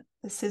read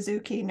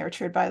Suzuki,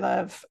 Nurtured by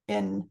Love,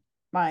 in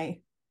my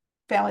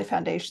family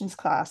foundations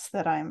class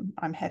that I'm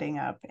heading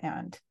up,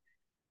 and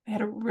we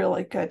had a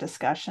really good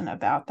discussion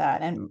about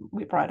that. And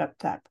we brought up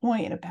that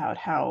point about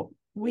how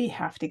we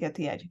have to get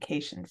the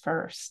education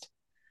first.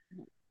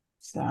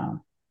 So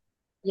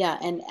yeah,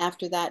 and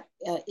after that,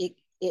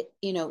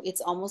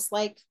 it's almost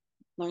like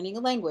learning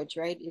a language,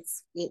 right?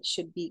 It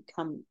should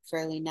become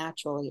fairly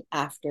naturally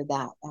after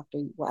that,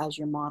 as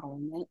you're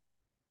modeling it.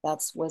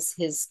 That's was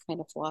his kind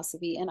of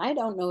philosophy. And I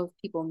don't know if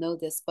people know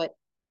this, but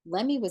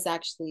Lemmy was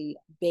actually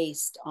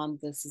based on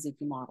the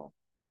Suzuki model.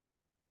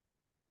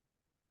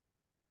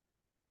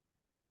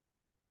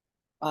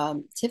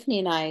 Tiffany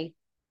and I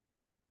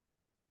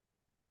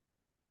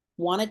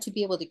wanted to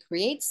be able to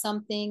create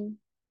something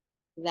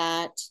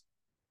that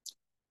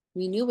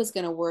we knew was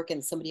going to work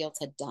and somebody else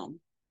had done.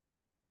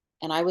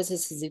 And I was a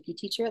Suzuki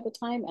teacher at the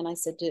time. And I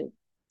said to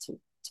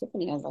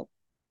Tiffany, I was like,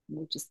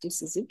 we'll just do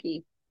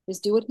Suzuki,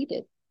 just do what he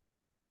did.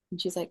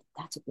 And she's like,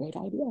 that's a great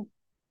idea.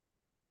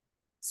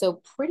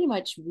 So pretty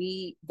much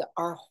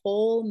our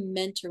whole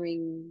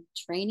mentoring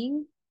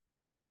training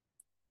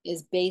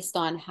is based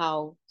on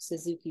how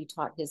Suzuki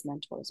taught his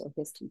mentors or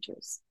his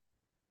teachers.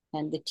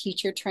 And the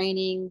teacher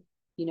training,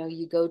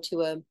 you go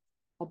to a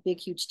big,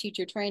 huge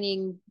teacher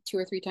training 2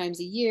 or 3 times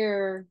a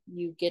year.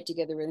 You get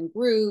together in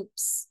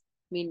groups.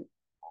 I mean,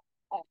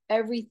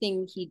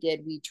 everything he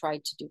did, we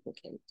tried to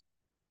duplicate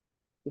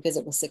because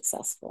it was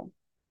successful.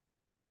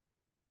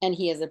 And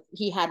he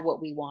had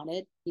what we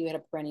wanted. He had a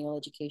perennial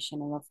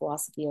education and a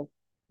philosophy of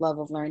love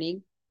of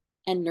learning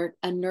and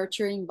a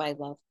nurturing by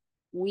love.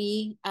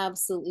 We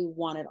absolutely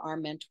wanted our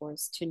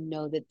mentors to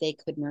know that they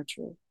could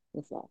nurture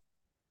with love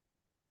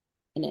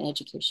in an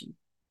education.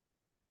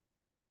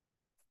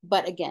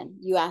 But again,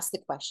 you ask the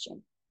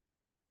question,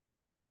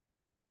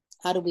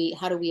 how do we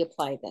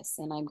apply this?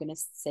 And I'm going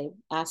to say,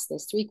 ask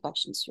those 3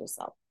 questions to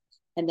yourself,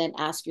 and then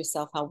ask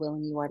yourself how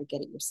willing you are to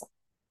get it yourself.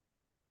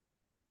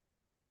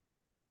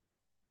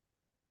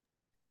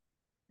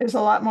 there's a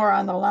lot more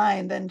on the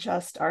line than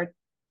just our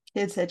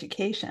kids'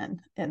 education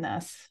in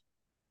this.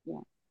 Yeah.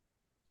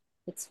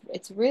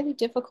 It's really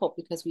difficult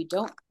because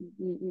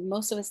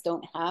most of us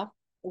don't have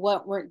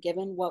weren't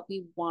given what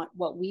we want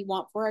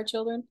for our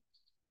children.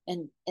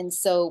 And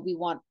so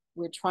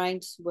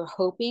we're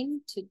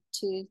hoping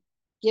to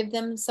give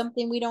them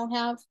something we don't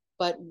have,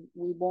 but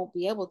we won't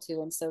be able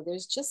to. And so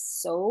there's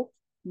just so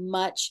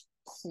much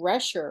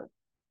pressure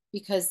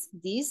because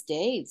these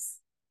days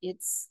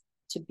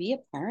to be a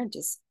parent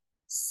is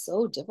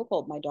so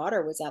difficult. My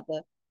daughter was at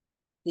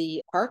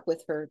the park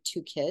with her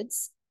 2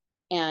 kids,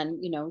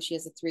 and she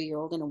has a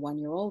 3-year-old and a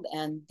 1-year-old,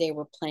 and they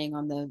were playing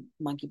on the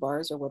monkey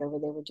bars or whatever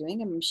they were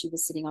doing, and she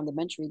was sitting on the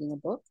bench reading a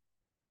book,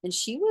 and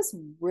she was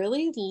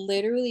really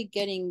literally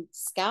getting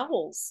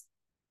scowls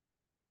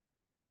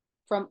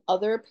from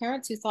other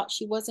parents who thought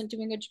she wasn't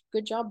doing a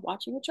good job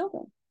watching her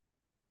children.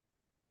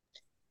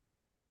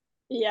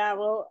 Yeah,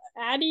 well,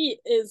 Addie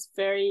is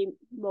very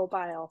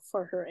mobile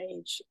for her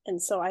age,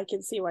 and so I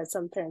can see why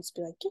some parents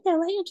be like, "Yeah,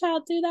 let your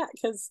child do that,"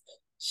 because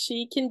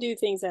she can do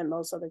things that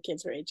most other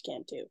kids her age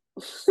can't do.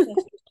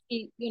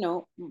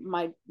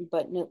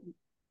 But no,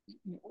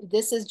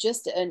 this is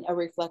just a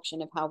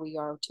reflection of how we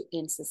are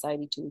in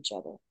society to each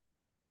other.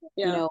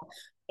 Yeah.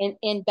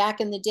 And back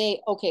in the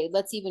day, okay,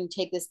 let's even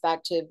take this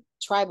back to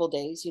tribal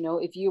days.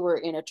 If you were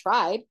in a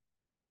tribe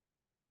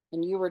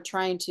and you were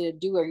trying to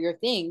do your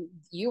thing,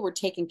 you were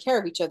taking care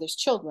of each other's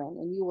children,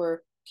 and you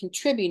were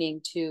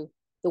contributing to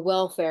the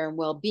welfare and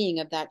well-being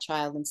of that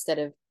child instead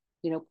of,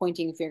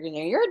 pointing a finger and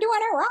saying, you're doing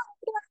it wrong.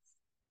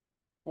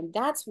 And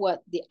that's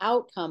what the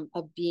outcome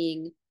of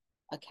being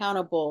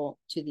accountable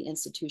to the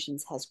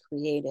institutions has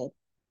created.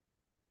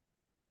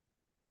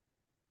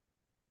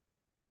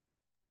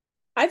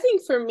 I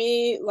think for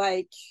me,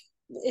 like,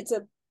 it's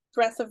a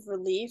breath of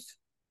relief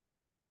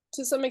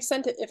to some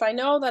extent. If I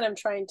know that I'm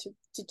trying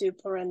to do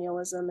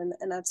perennialism,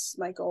 and that's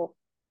my goal,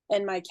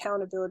 and my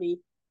accountability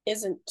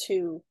isn't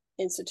to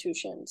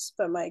institutions,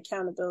 but my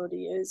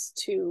accountability is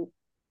to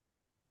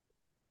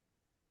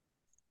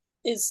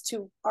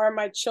are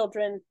my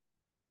children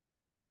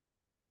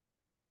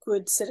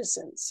good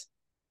citizens,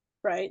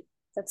 right?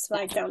 That's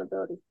my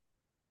accountability.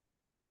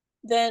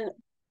 Then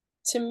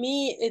to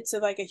me, it's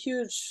like a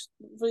huge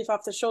relief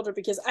off the shoulder,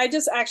 because I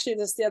just actually,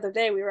 the other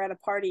day, we were at a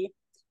party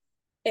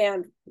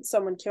and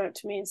someone came up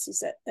to me and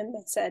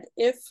they said,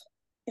 if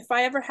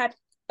I ever had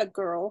a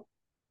girl,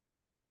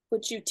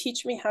 would you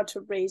teach me how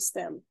to raise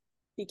them?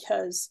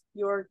 Because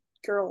your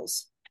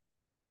girls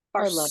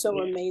are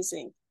so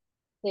amazing.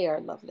 They are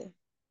lovely.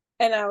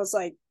 And I was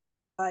like,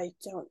 I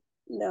don't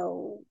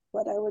know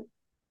what I would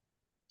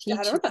teach.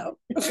 I don't know.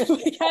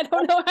 I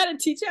don't know how to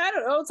teach you. I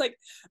don't know. It's like,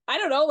 I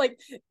don't know. Like,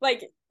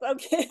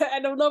 okay, I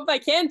don't know if I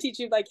can teach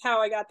you like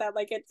how I got that.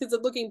 Like, because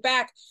looking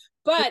back,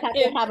 But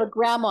if, have a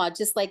grandma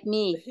just like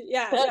me.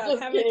 Yeah,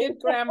 have a good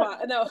grandma.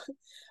 No,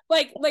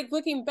 like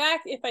looking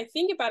back, if I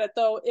think about it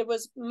though, it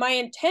was my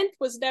intent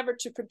was never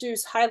to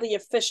produce highly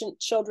efficient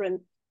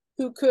children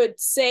who could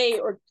say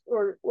or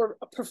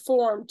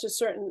perform to a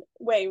certain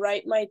way,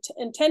 right? My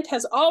intent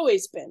has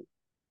always been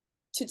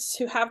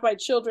to have my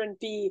children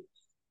be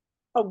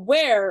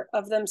aware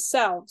of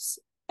themselves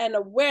and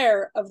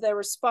aware of their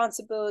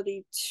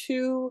responsibility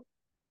to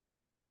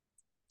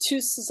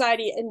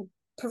society and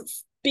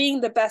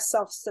being the best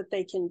selves that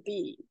they can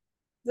be.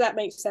 That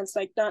makes sense.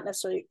 Like, not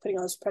necessarily putting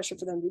all this pressure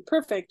for them to be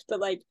perfect, but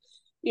like,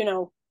 you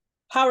know,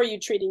 how are you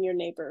treating your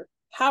neighbor?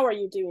 How are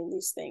you doing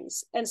these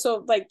things? And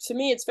so, like, to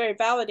me, it's very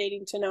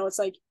validating to know it's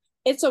like,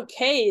 it's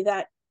okay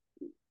that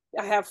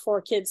I have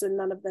 4 kids and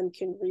none of them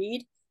can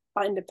read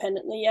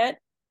independently yet,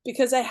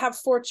 because I have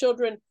 4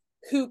 children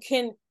who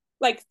can,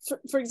 like,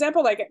 for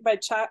example, like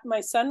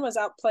my son was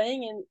out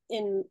playing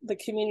in the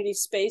community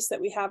space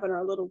that we have in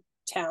our little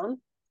town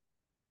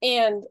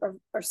and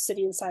our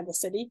city inside the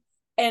city.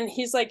 And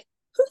he's like,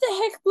 who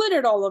the heck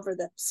littered all over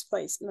this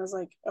place? And I was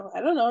like, oh,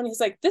 I don't know. And he's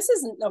like, this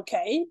isn't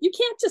okay. You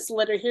can't just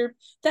litter here.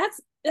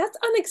 That's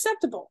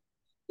unacceptable.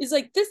 He's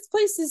like, this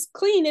place is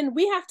clean and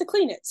we have to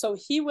clean it. So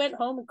he went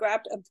home and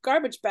grabbed a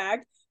garbage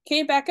bag,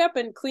 came back up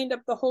and cleaned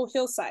up the whole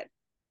hillside.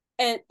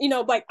 And, you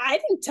know, like, I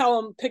didn't tell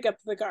him pick up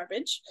the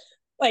garbage.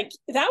 Like,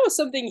 that was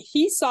something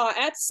he saw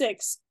at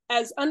 6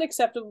 as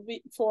unacceptable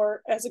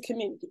for as a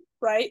community,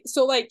 right?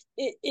 So like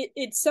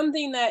it's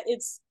something that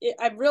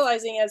I'm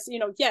realizing as, you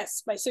know,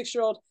 yes, my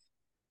 6-year-old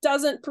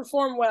doesn't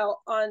perform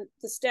well on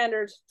the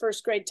standard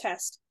first grade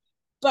test,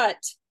 but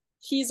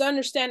he's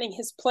understanding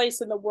his place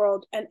in the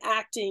world and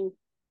acting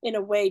in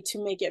a way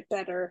to make it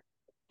better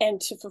and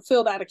to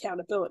fulfill that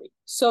accountability.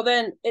 So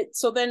then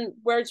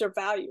where's your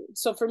value?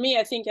 So for me,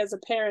 I think as a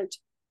parent,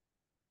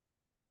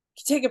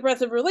 take a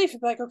breath of relief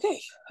and be like,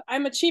 okay,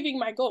 I'm achieving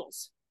my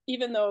goals,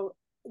 even though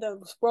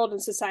the world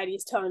and society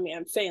is telling me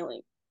I'm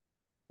failing.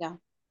 Yeah.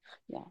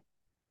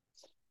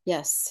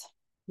 Yes,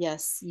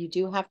 you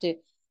do have to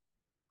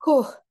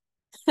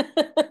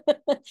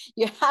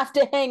you have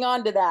to hang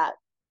on to that,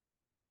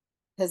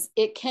 because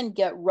it can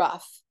get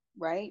rough,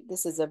 right?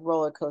 This is a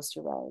roller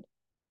coaster ride.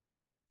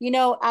 You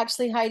know,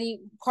 actually,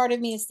 Heidi, part of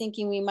me is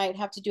thinking we might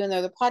have to do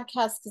another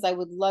podcast, because I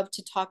would love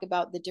to talk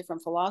about the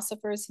different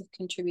philosophers who've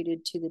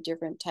contributed to the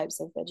different types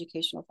of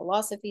educational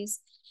philosophies.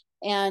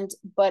 And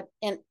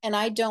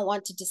I don't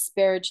want to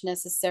disparage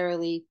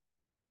necessarily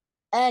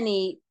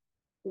any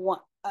one.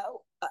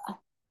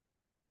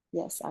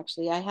 Yes,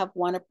 actually, I have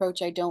one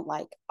approach I don't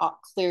like.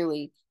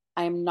 Clearly,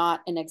 I am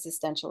not an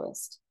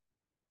existentialist.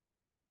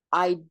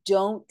 I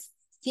don't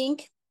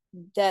think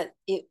that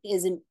it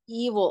is an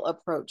evil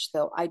approach,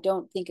 though. I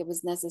don't think it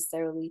was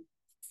necessarily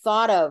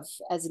thought of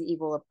as an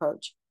evil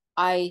approach.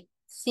 I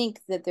think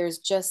that there's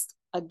just,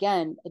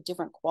 again, a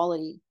different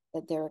quality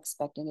that they're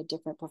expecting, a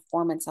different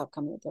performance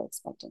outcome that they're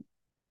expecting.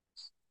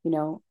 You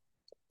know,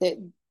 that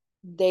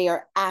they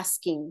are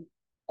asking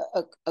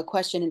a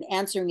question and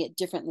answering it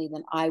differently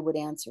than I would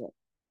answer it.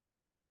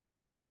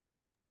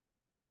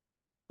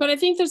 But I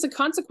think there's a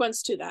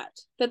consequence to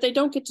that they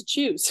don't get to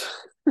choose.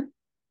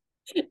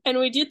 And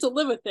we get to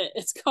live with it.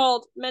 It's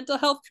called mental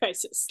health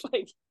crisis.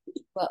 Like,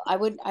 well, I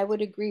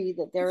would agree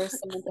that there is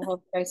some mental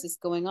health crisis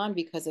going on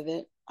because of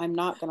it. I'm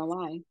not gonna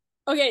lie.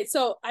 Okay,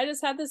 so I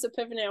just had this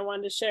epiphany I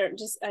wanted to share.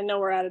 Just, I know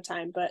we're out of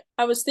time, but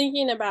I was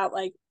thinking about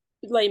like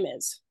Les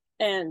Mis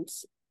and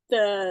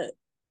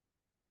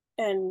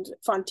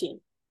Fantine.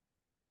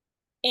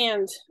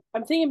 And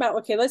I'm thinking about,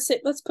 okay,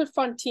 let's put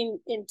Fantine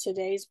in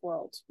today's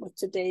world with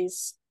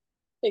today's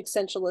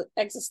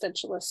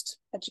existentialist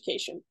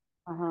education.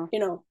 You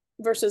know,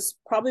 versus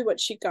probably what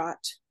she got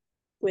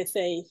with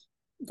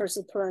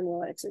versus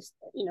perennial,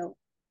 you know.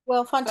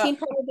 Well, Fantine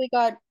probably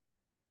got,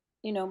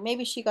 you know,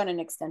 maybe she got an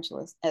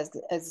existentialist.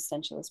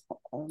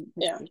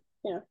 Yeah.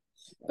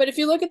 But if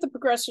you look at the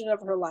progression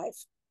of her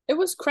life, it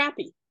was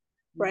crappy,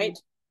 right?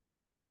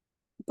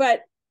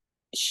 But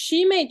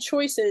she made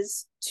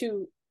choices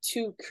to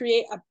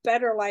create a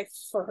better life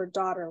for her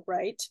daughter,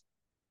 right?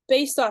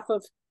 Based off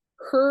of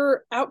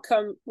her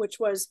outcome, which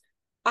was,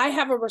 I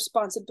have a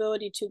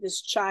responsibility to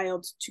this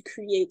child to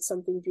create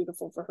something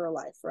beautiful for her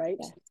life, right?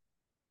 Yeah.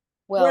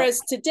 Well,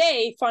 whereas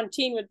today,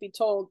 Fantine would be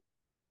told,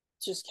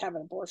 just have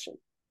an abortion.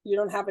 You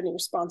don't have any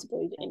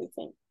responsibility to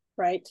anything,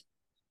 right?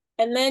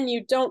 And then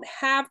you don't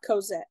have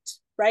Cosette,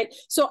 right?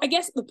 So I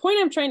guess the point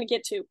I'm trying to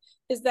get to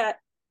is that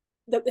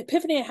the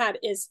epiphany I had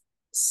is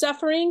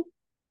suffering,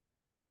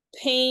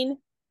 pain,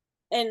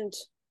 and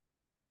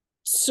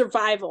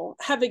survival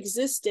have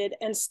existed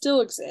and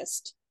still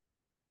exist.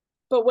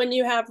 But when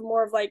you have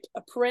more of like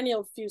a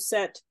perennial view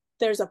set,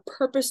 there's a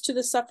purpose to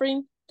the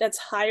suffering that's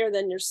higher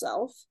than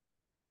yourself,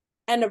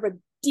 and a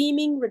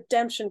redeeming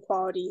redemption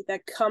quality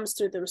that comes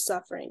through the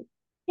suffering.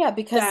 Yeah,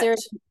 because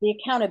there's the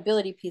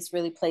accountability piece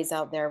really plays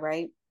out there,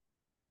 right?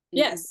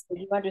 Yes.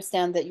 You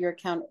understand that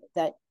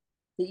that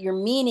your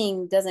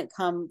meaning doesn't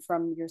come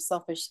from your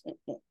selfish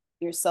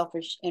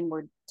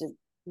inward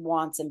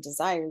wants and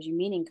desires. Your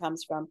meaning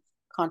comes from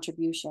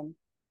contribution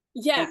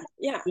Yeah, like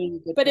yeah. being a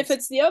good But if person.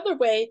 it's the other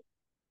way,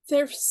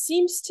 there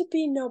seems to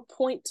be no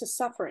point to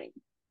suffering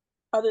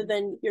other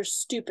than you're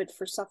stupid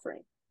for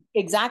suffering.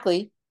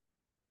 Exactly.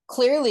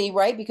 Clearly,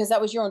 right? Because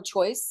that was your own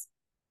choice.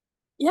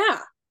 Yeah.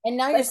 And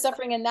now you're That's,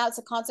 suffering, and that's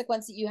a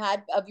consequence that you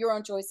had of your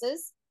own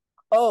choices.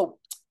 Oh,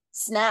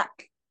 snap.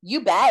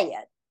 You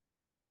bad.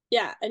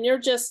 yeah. And you're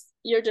just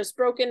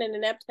broken and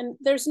inept. And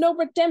there's no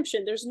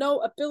redemption. There's no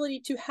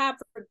ability to have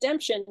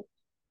redemption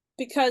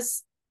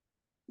because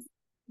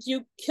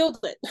you killed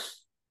it.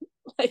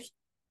 Like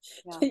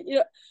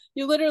Yeah.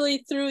 you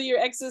literally through your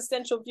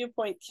existential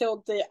viewpoint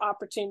killed the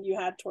opportunity you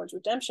had towards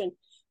redemption.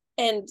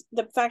 And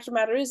the fact of the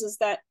matter is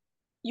that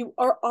you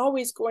are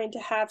always going to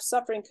have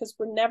suffering because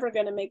we're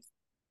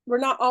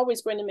not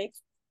always going to make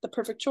the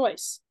perfect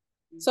choice.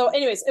 So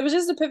anyways, it was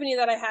just an epiphany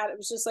that I had. It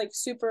was just like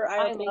super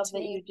eye-opening to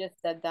me. You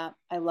just said that.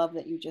 I love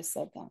that you just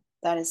said that.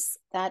 That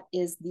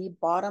is the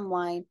bottom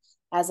line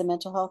as a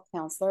mental health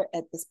counselor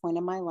at this point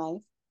in my life.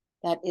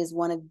 That is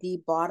one of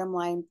the bottom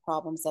line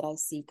problems that I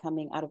see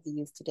coming out of the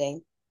youth today.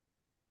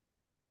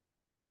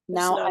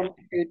 Now I'm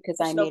screwed because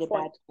I made a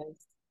bad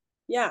choice.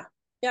 Yeah,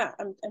 yeah,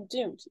 I'm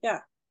doomed. Yeah,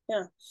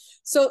 yeah.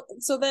 So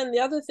then the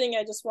other thing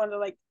I just wanted to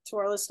like to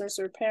our listeners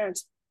or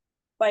parents,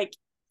 like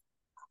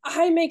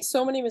I make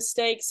so many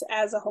mistakes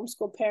as a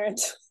homeschool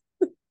parent.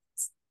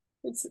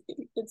 it's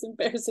it's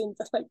embarrassing,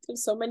 but like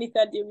there's so many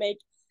that you make.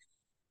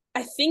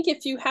 I think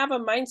if you have a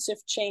mind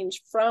shift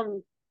change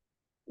from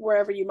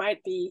wherever you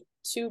might be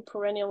to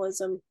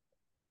perennialism,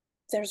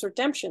 there's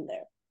redemption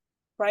there,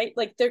 right?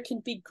 Like there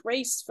can be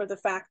grace for the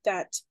fact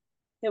that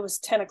it was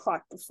 10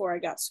 o'clock before I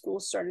got school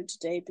started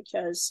today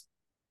because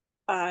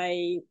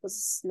I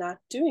was not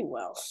doing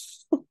well.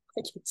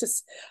 Like it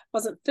just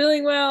wasn't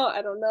feeling well.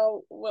 I don't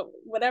know,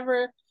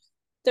 whatever.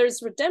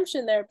 There's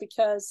redemption there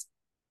because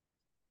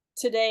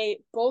today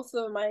both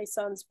of my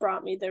sons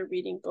brought me their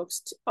reading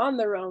books on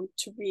their own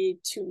to read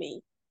to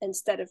me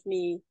instead of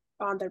me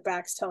on their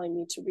backs telling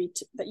me to read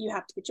that you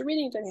have to get your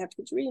reading done, you have to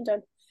get your reading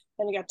done.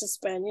 And I got to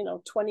spend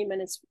 20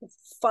 minutes with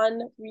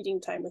fun reading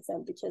time with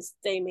them because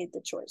they made the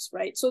choice,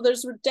 right? So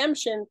there's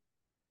redemption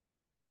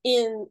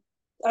in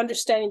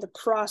understanding the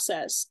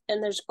process,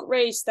 and there's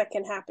grace that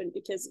can happen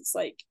because it's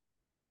like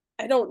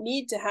I don't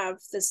need to have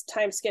this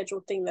time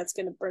schedule thing that's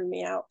going to burn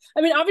me out.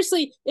 I mean,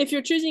 obviously, if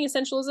you're choosing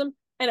essentialism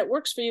and it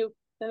works for you,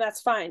 then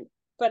that's fine.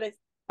 But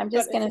I'm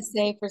just going to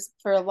say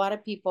for a lot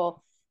of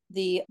people,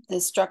 the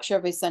structure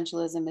of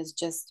essentialism is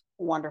just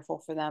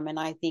wonderful for them, and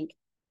I think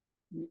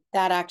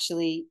that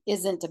actually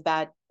isn't a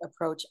bad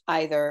approach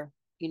either.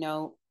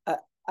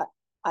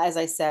 As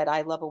I said,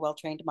 I love a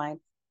well-trained mind.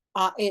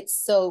 It's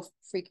so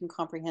freaking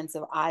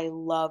comprehensive. I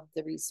love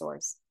the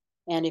resource.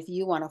 And if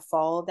you want to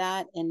follow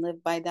that and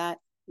live by that,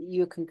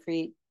 you can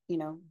create,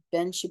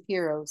 Ben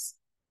Shapiro's.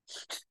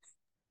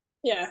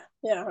 Yeah,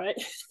 right.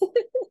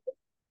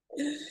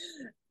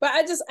 But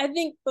I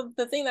think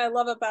the thing that I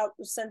love about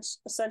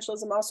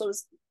essentialism also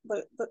is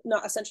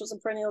not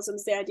essentialism, perennialism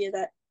is the idea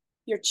that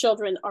your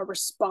children are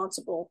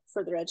responsible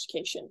for their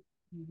education.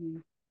 Mm-hmm.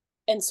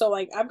 And so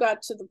like I've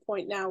got to the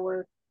point now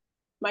where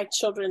my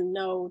children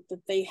know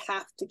that they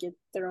have to get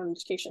their own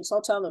education. So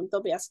I'll tell them,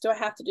 they'll be asked, do I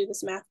have to do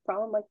this math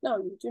problem? I'm like, no,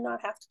 you do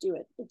not have to do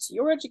it. It's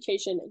your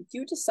education and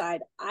you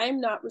decide.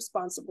 I'm not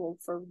responsible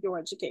for your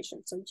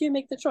education. So you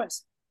make the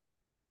choice.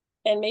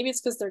 And maybe it's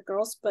because they're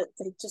girls, but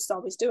they just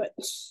always do it.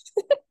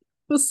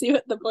 We'll see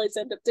what the boys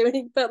end up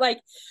doing. But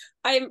like,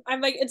 I'm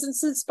like,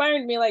 it's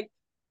inspiring me. Like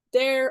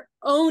they're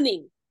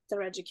owning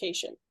their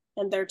education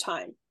and their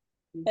time,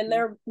 mm-hmm. and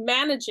they're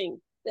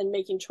managing and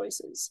making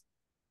choices.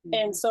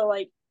 Mm-hmm. And so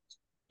like,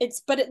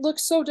 but it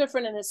looks so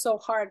different and it's so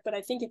hard. But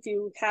I think if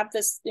you have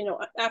this,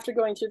 after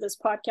going through this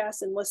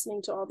podcast and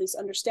listening to all these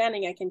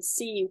understanding, I can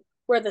see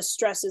where the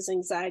stresses,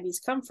 anxieties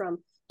come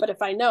from. But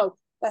if I know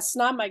that's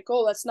not my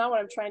goal, that's not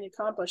what I'm trying to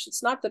accomplish,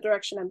 it's not the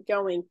direction I'm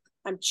going,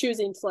 I'm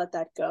choosing to let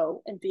that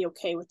go and be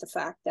okay with the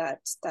fact that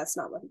that's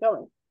not where I'm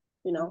going,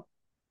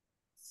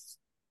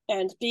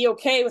 and be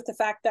okay with the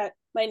fact that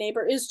my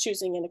neighbor is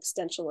choosing an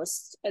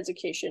existentialist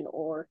education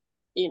or,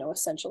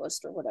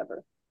 essentialist or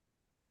whatever.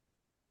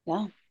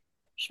 Yeah.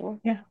 Sure.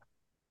 Yeah.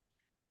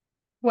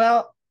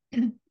 Well,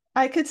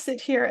 I could sit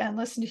here and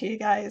listen to you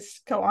guys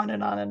go on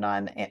and on and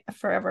on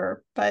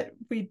forever, but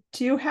we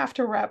do have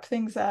to wrap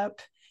things up.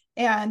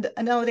 And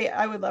Aneladee,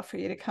 I would love for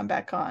you to come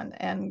back on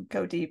and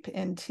go deep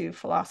into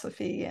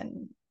philosophy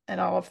and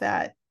all of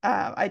that.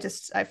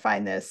 I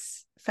find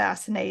this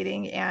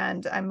fascinating,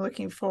 and I'm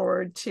looking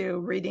forward to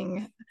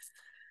reading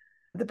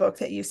the book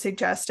that you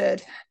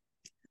suggested.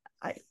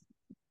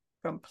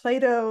 From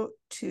Plato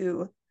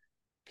to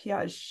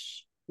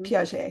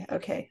Piaget.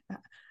 Okay.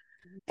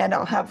 And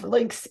I'll have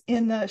links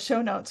in the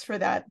show notes for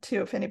that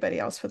too, if anybody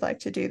else would like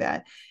to do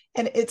that.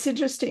 And it's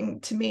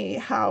interesting to me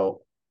how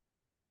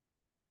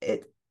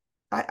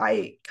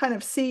I kind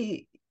of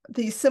see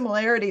these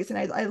similarities, and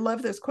I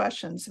love those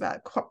questions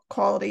about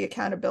quality,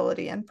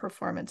 accountability, and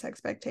performance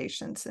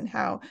expectations, and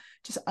how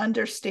just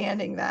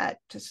understanding that,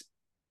 just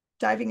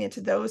diving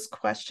into those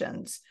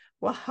questions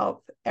will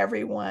help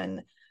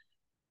everyone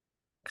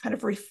kind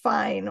of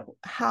refine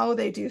how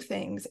they do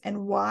things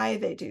and why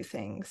they do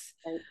things,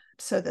 right,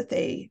 so that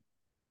they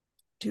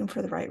do them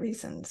for the right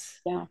reasons.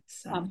 yeah,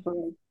 So,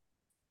 absolutely.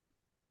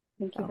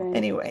 Thank you very much.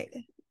 Anyway,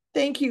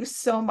 thank you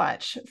so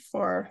much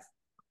for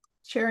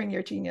sharing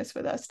your genius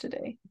with us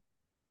today.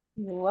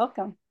 You're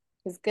welcome.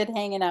 It was good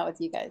hanging out with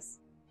you guys.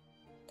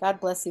 God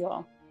bless you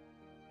all.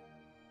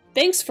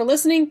 Thanks for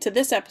listening to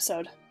this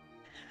episode.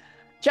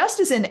 Just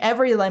as in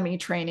every Lemmy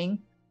training,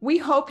 we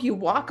hope you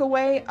walk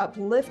away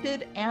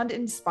uplifted and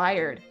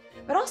inspired,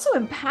 but also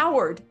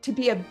empowered to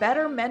be a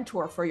better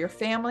mentor for your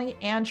family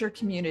and your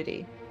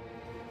community.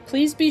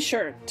 Please be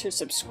sure to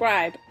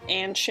subscribe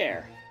and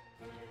share.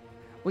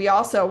 We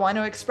also want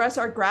to express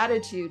our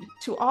gratitude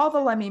to all the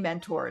Lemmy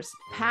mentors,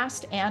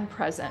 past and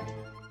present.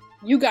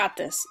 You got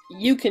this.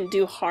 You can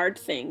do hard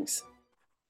things.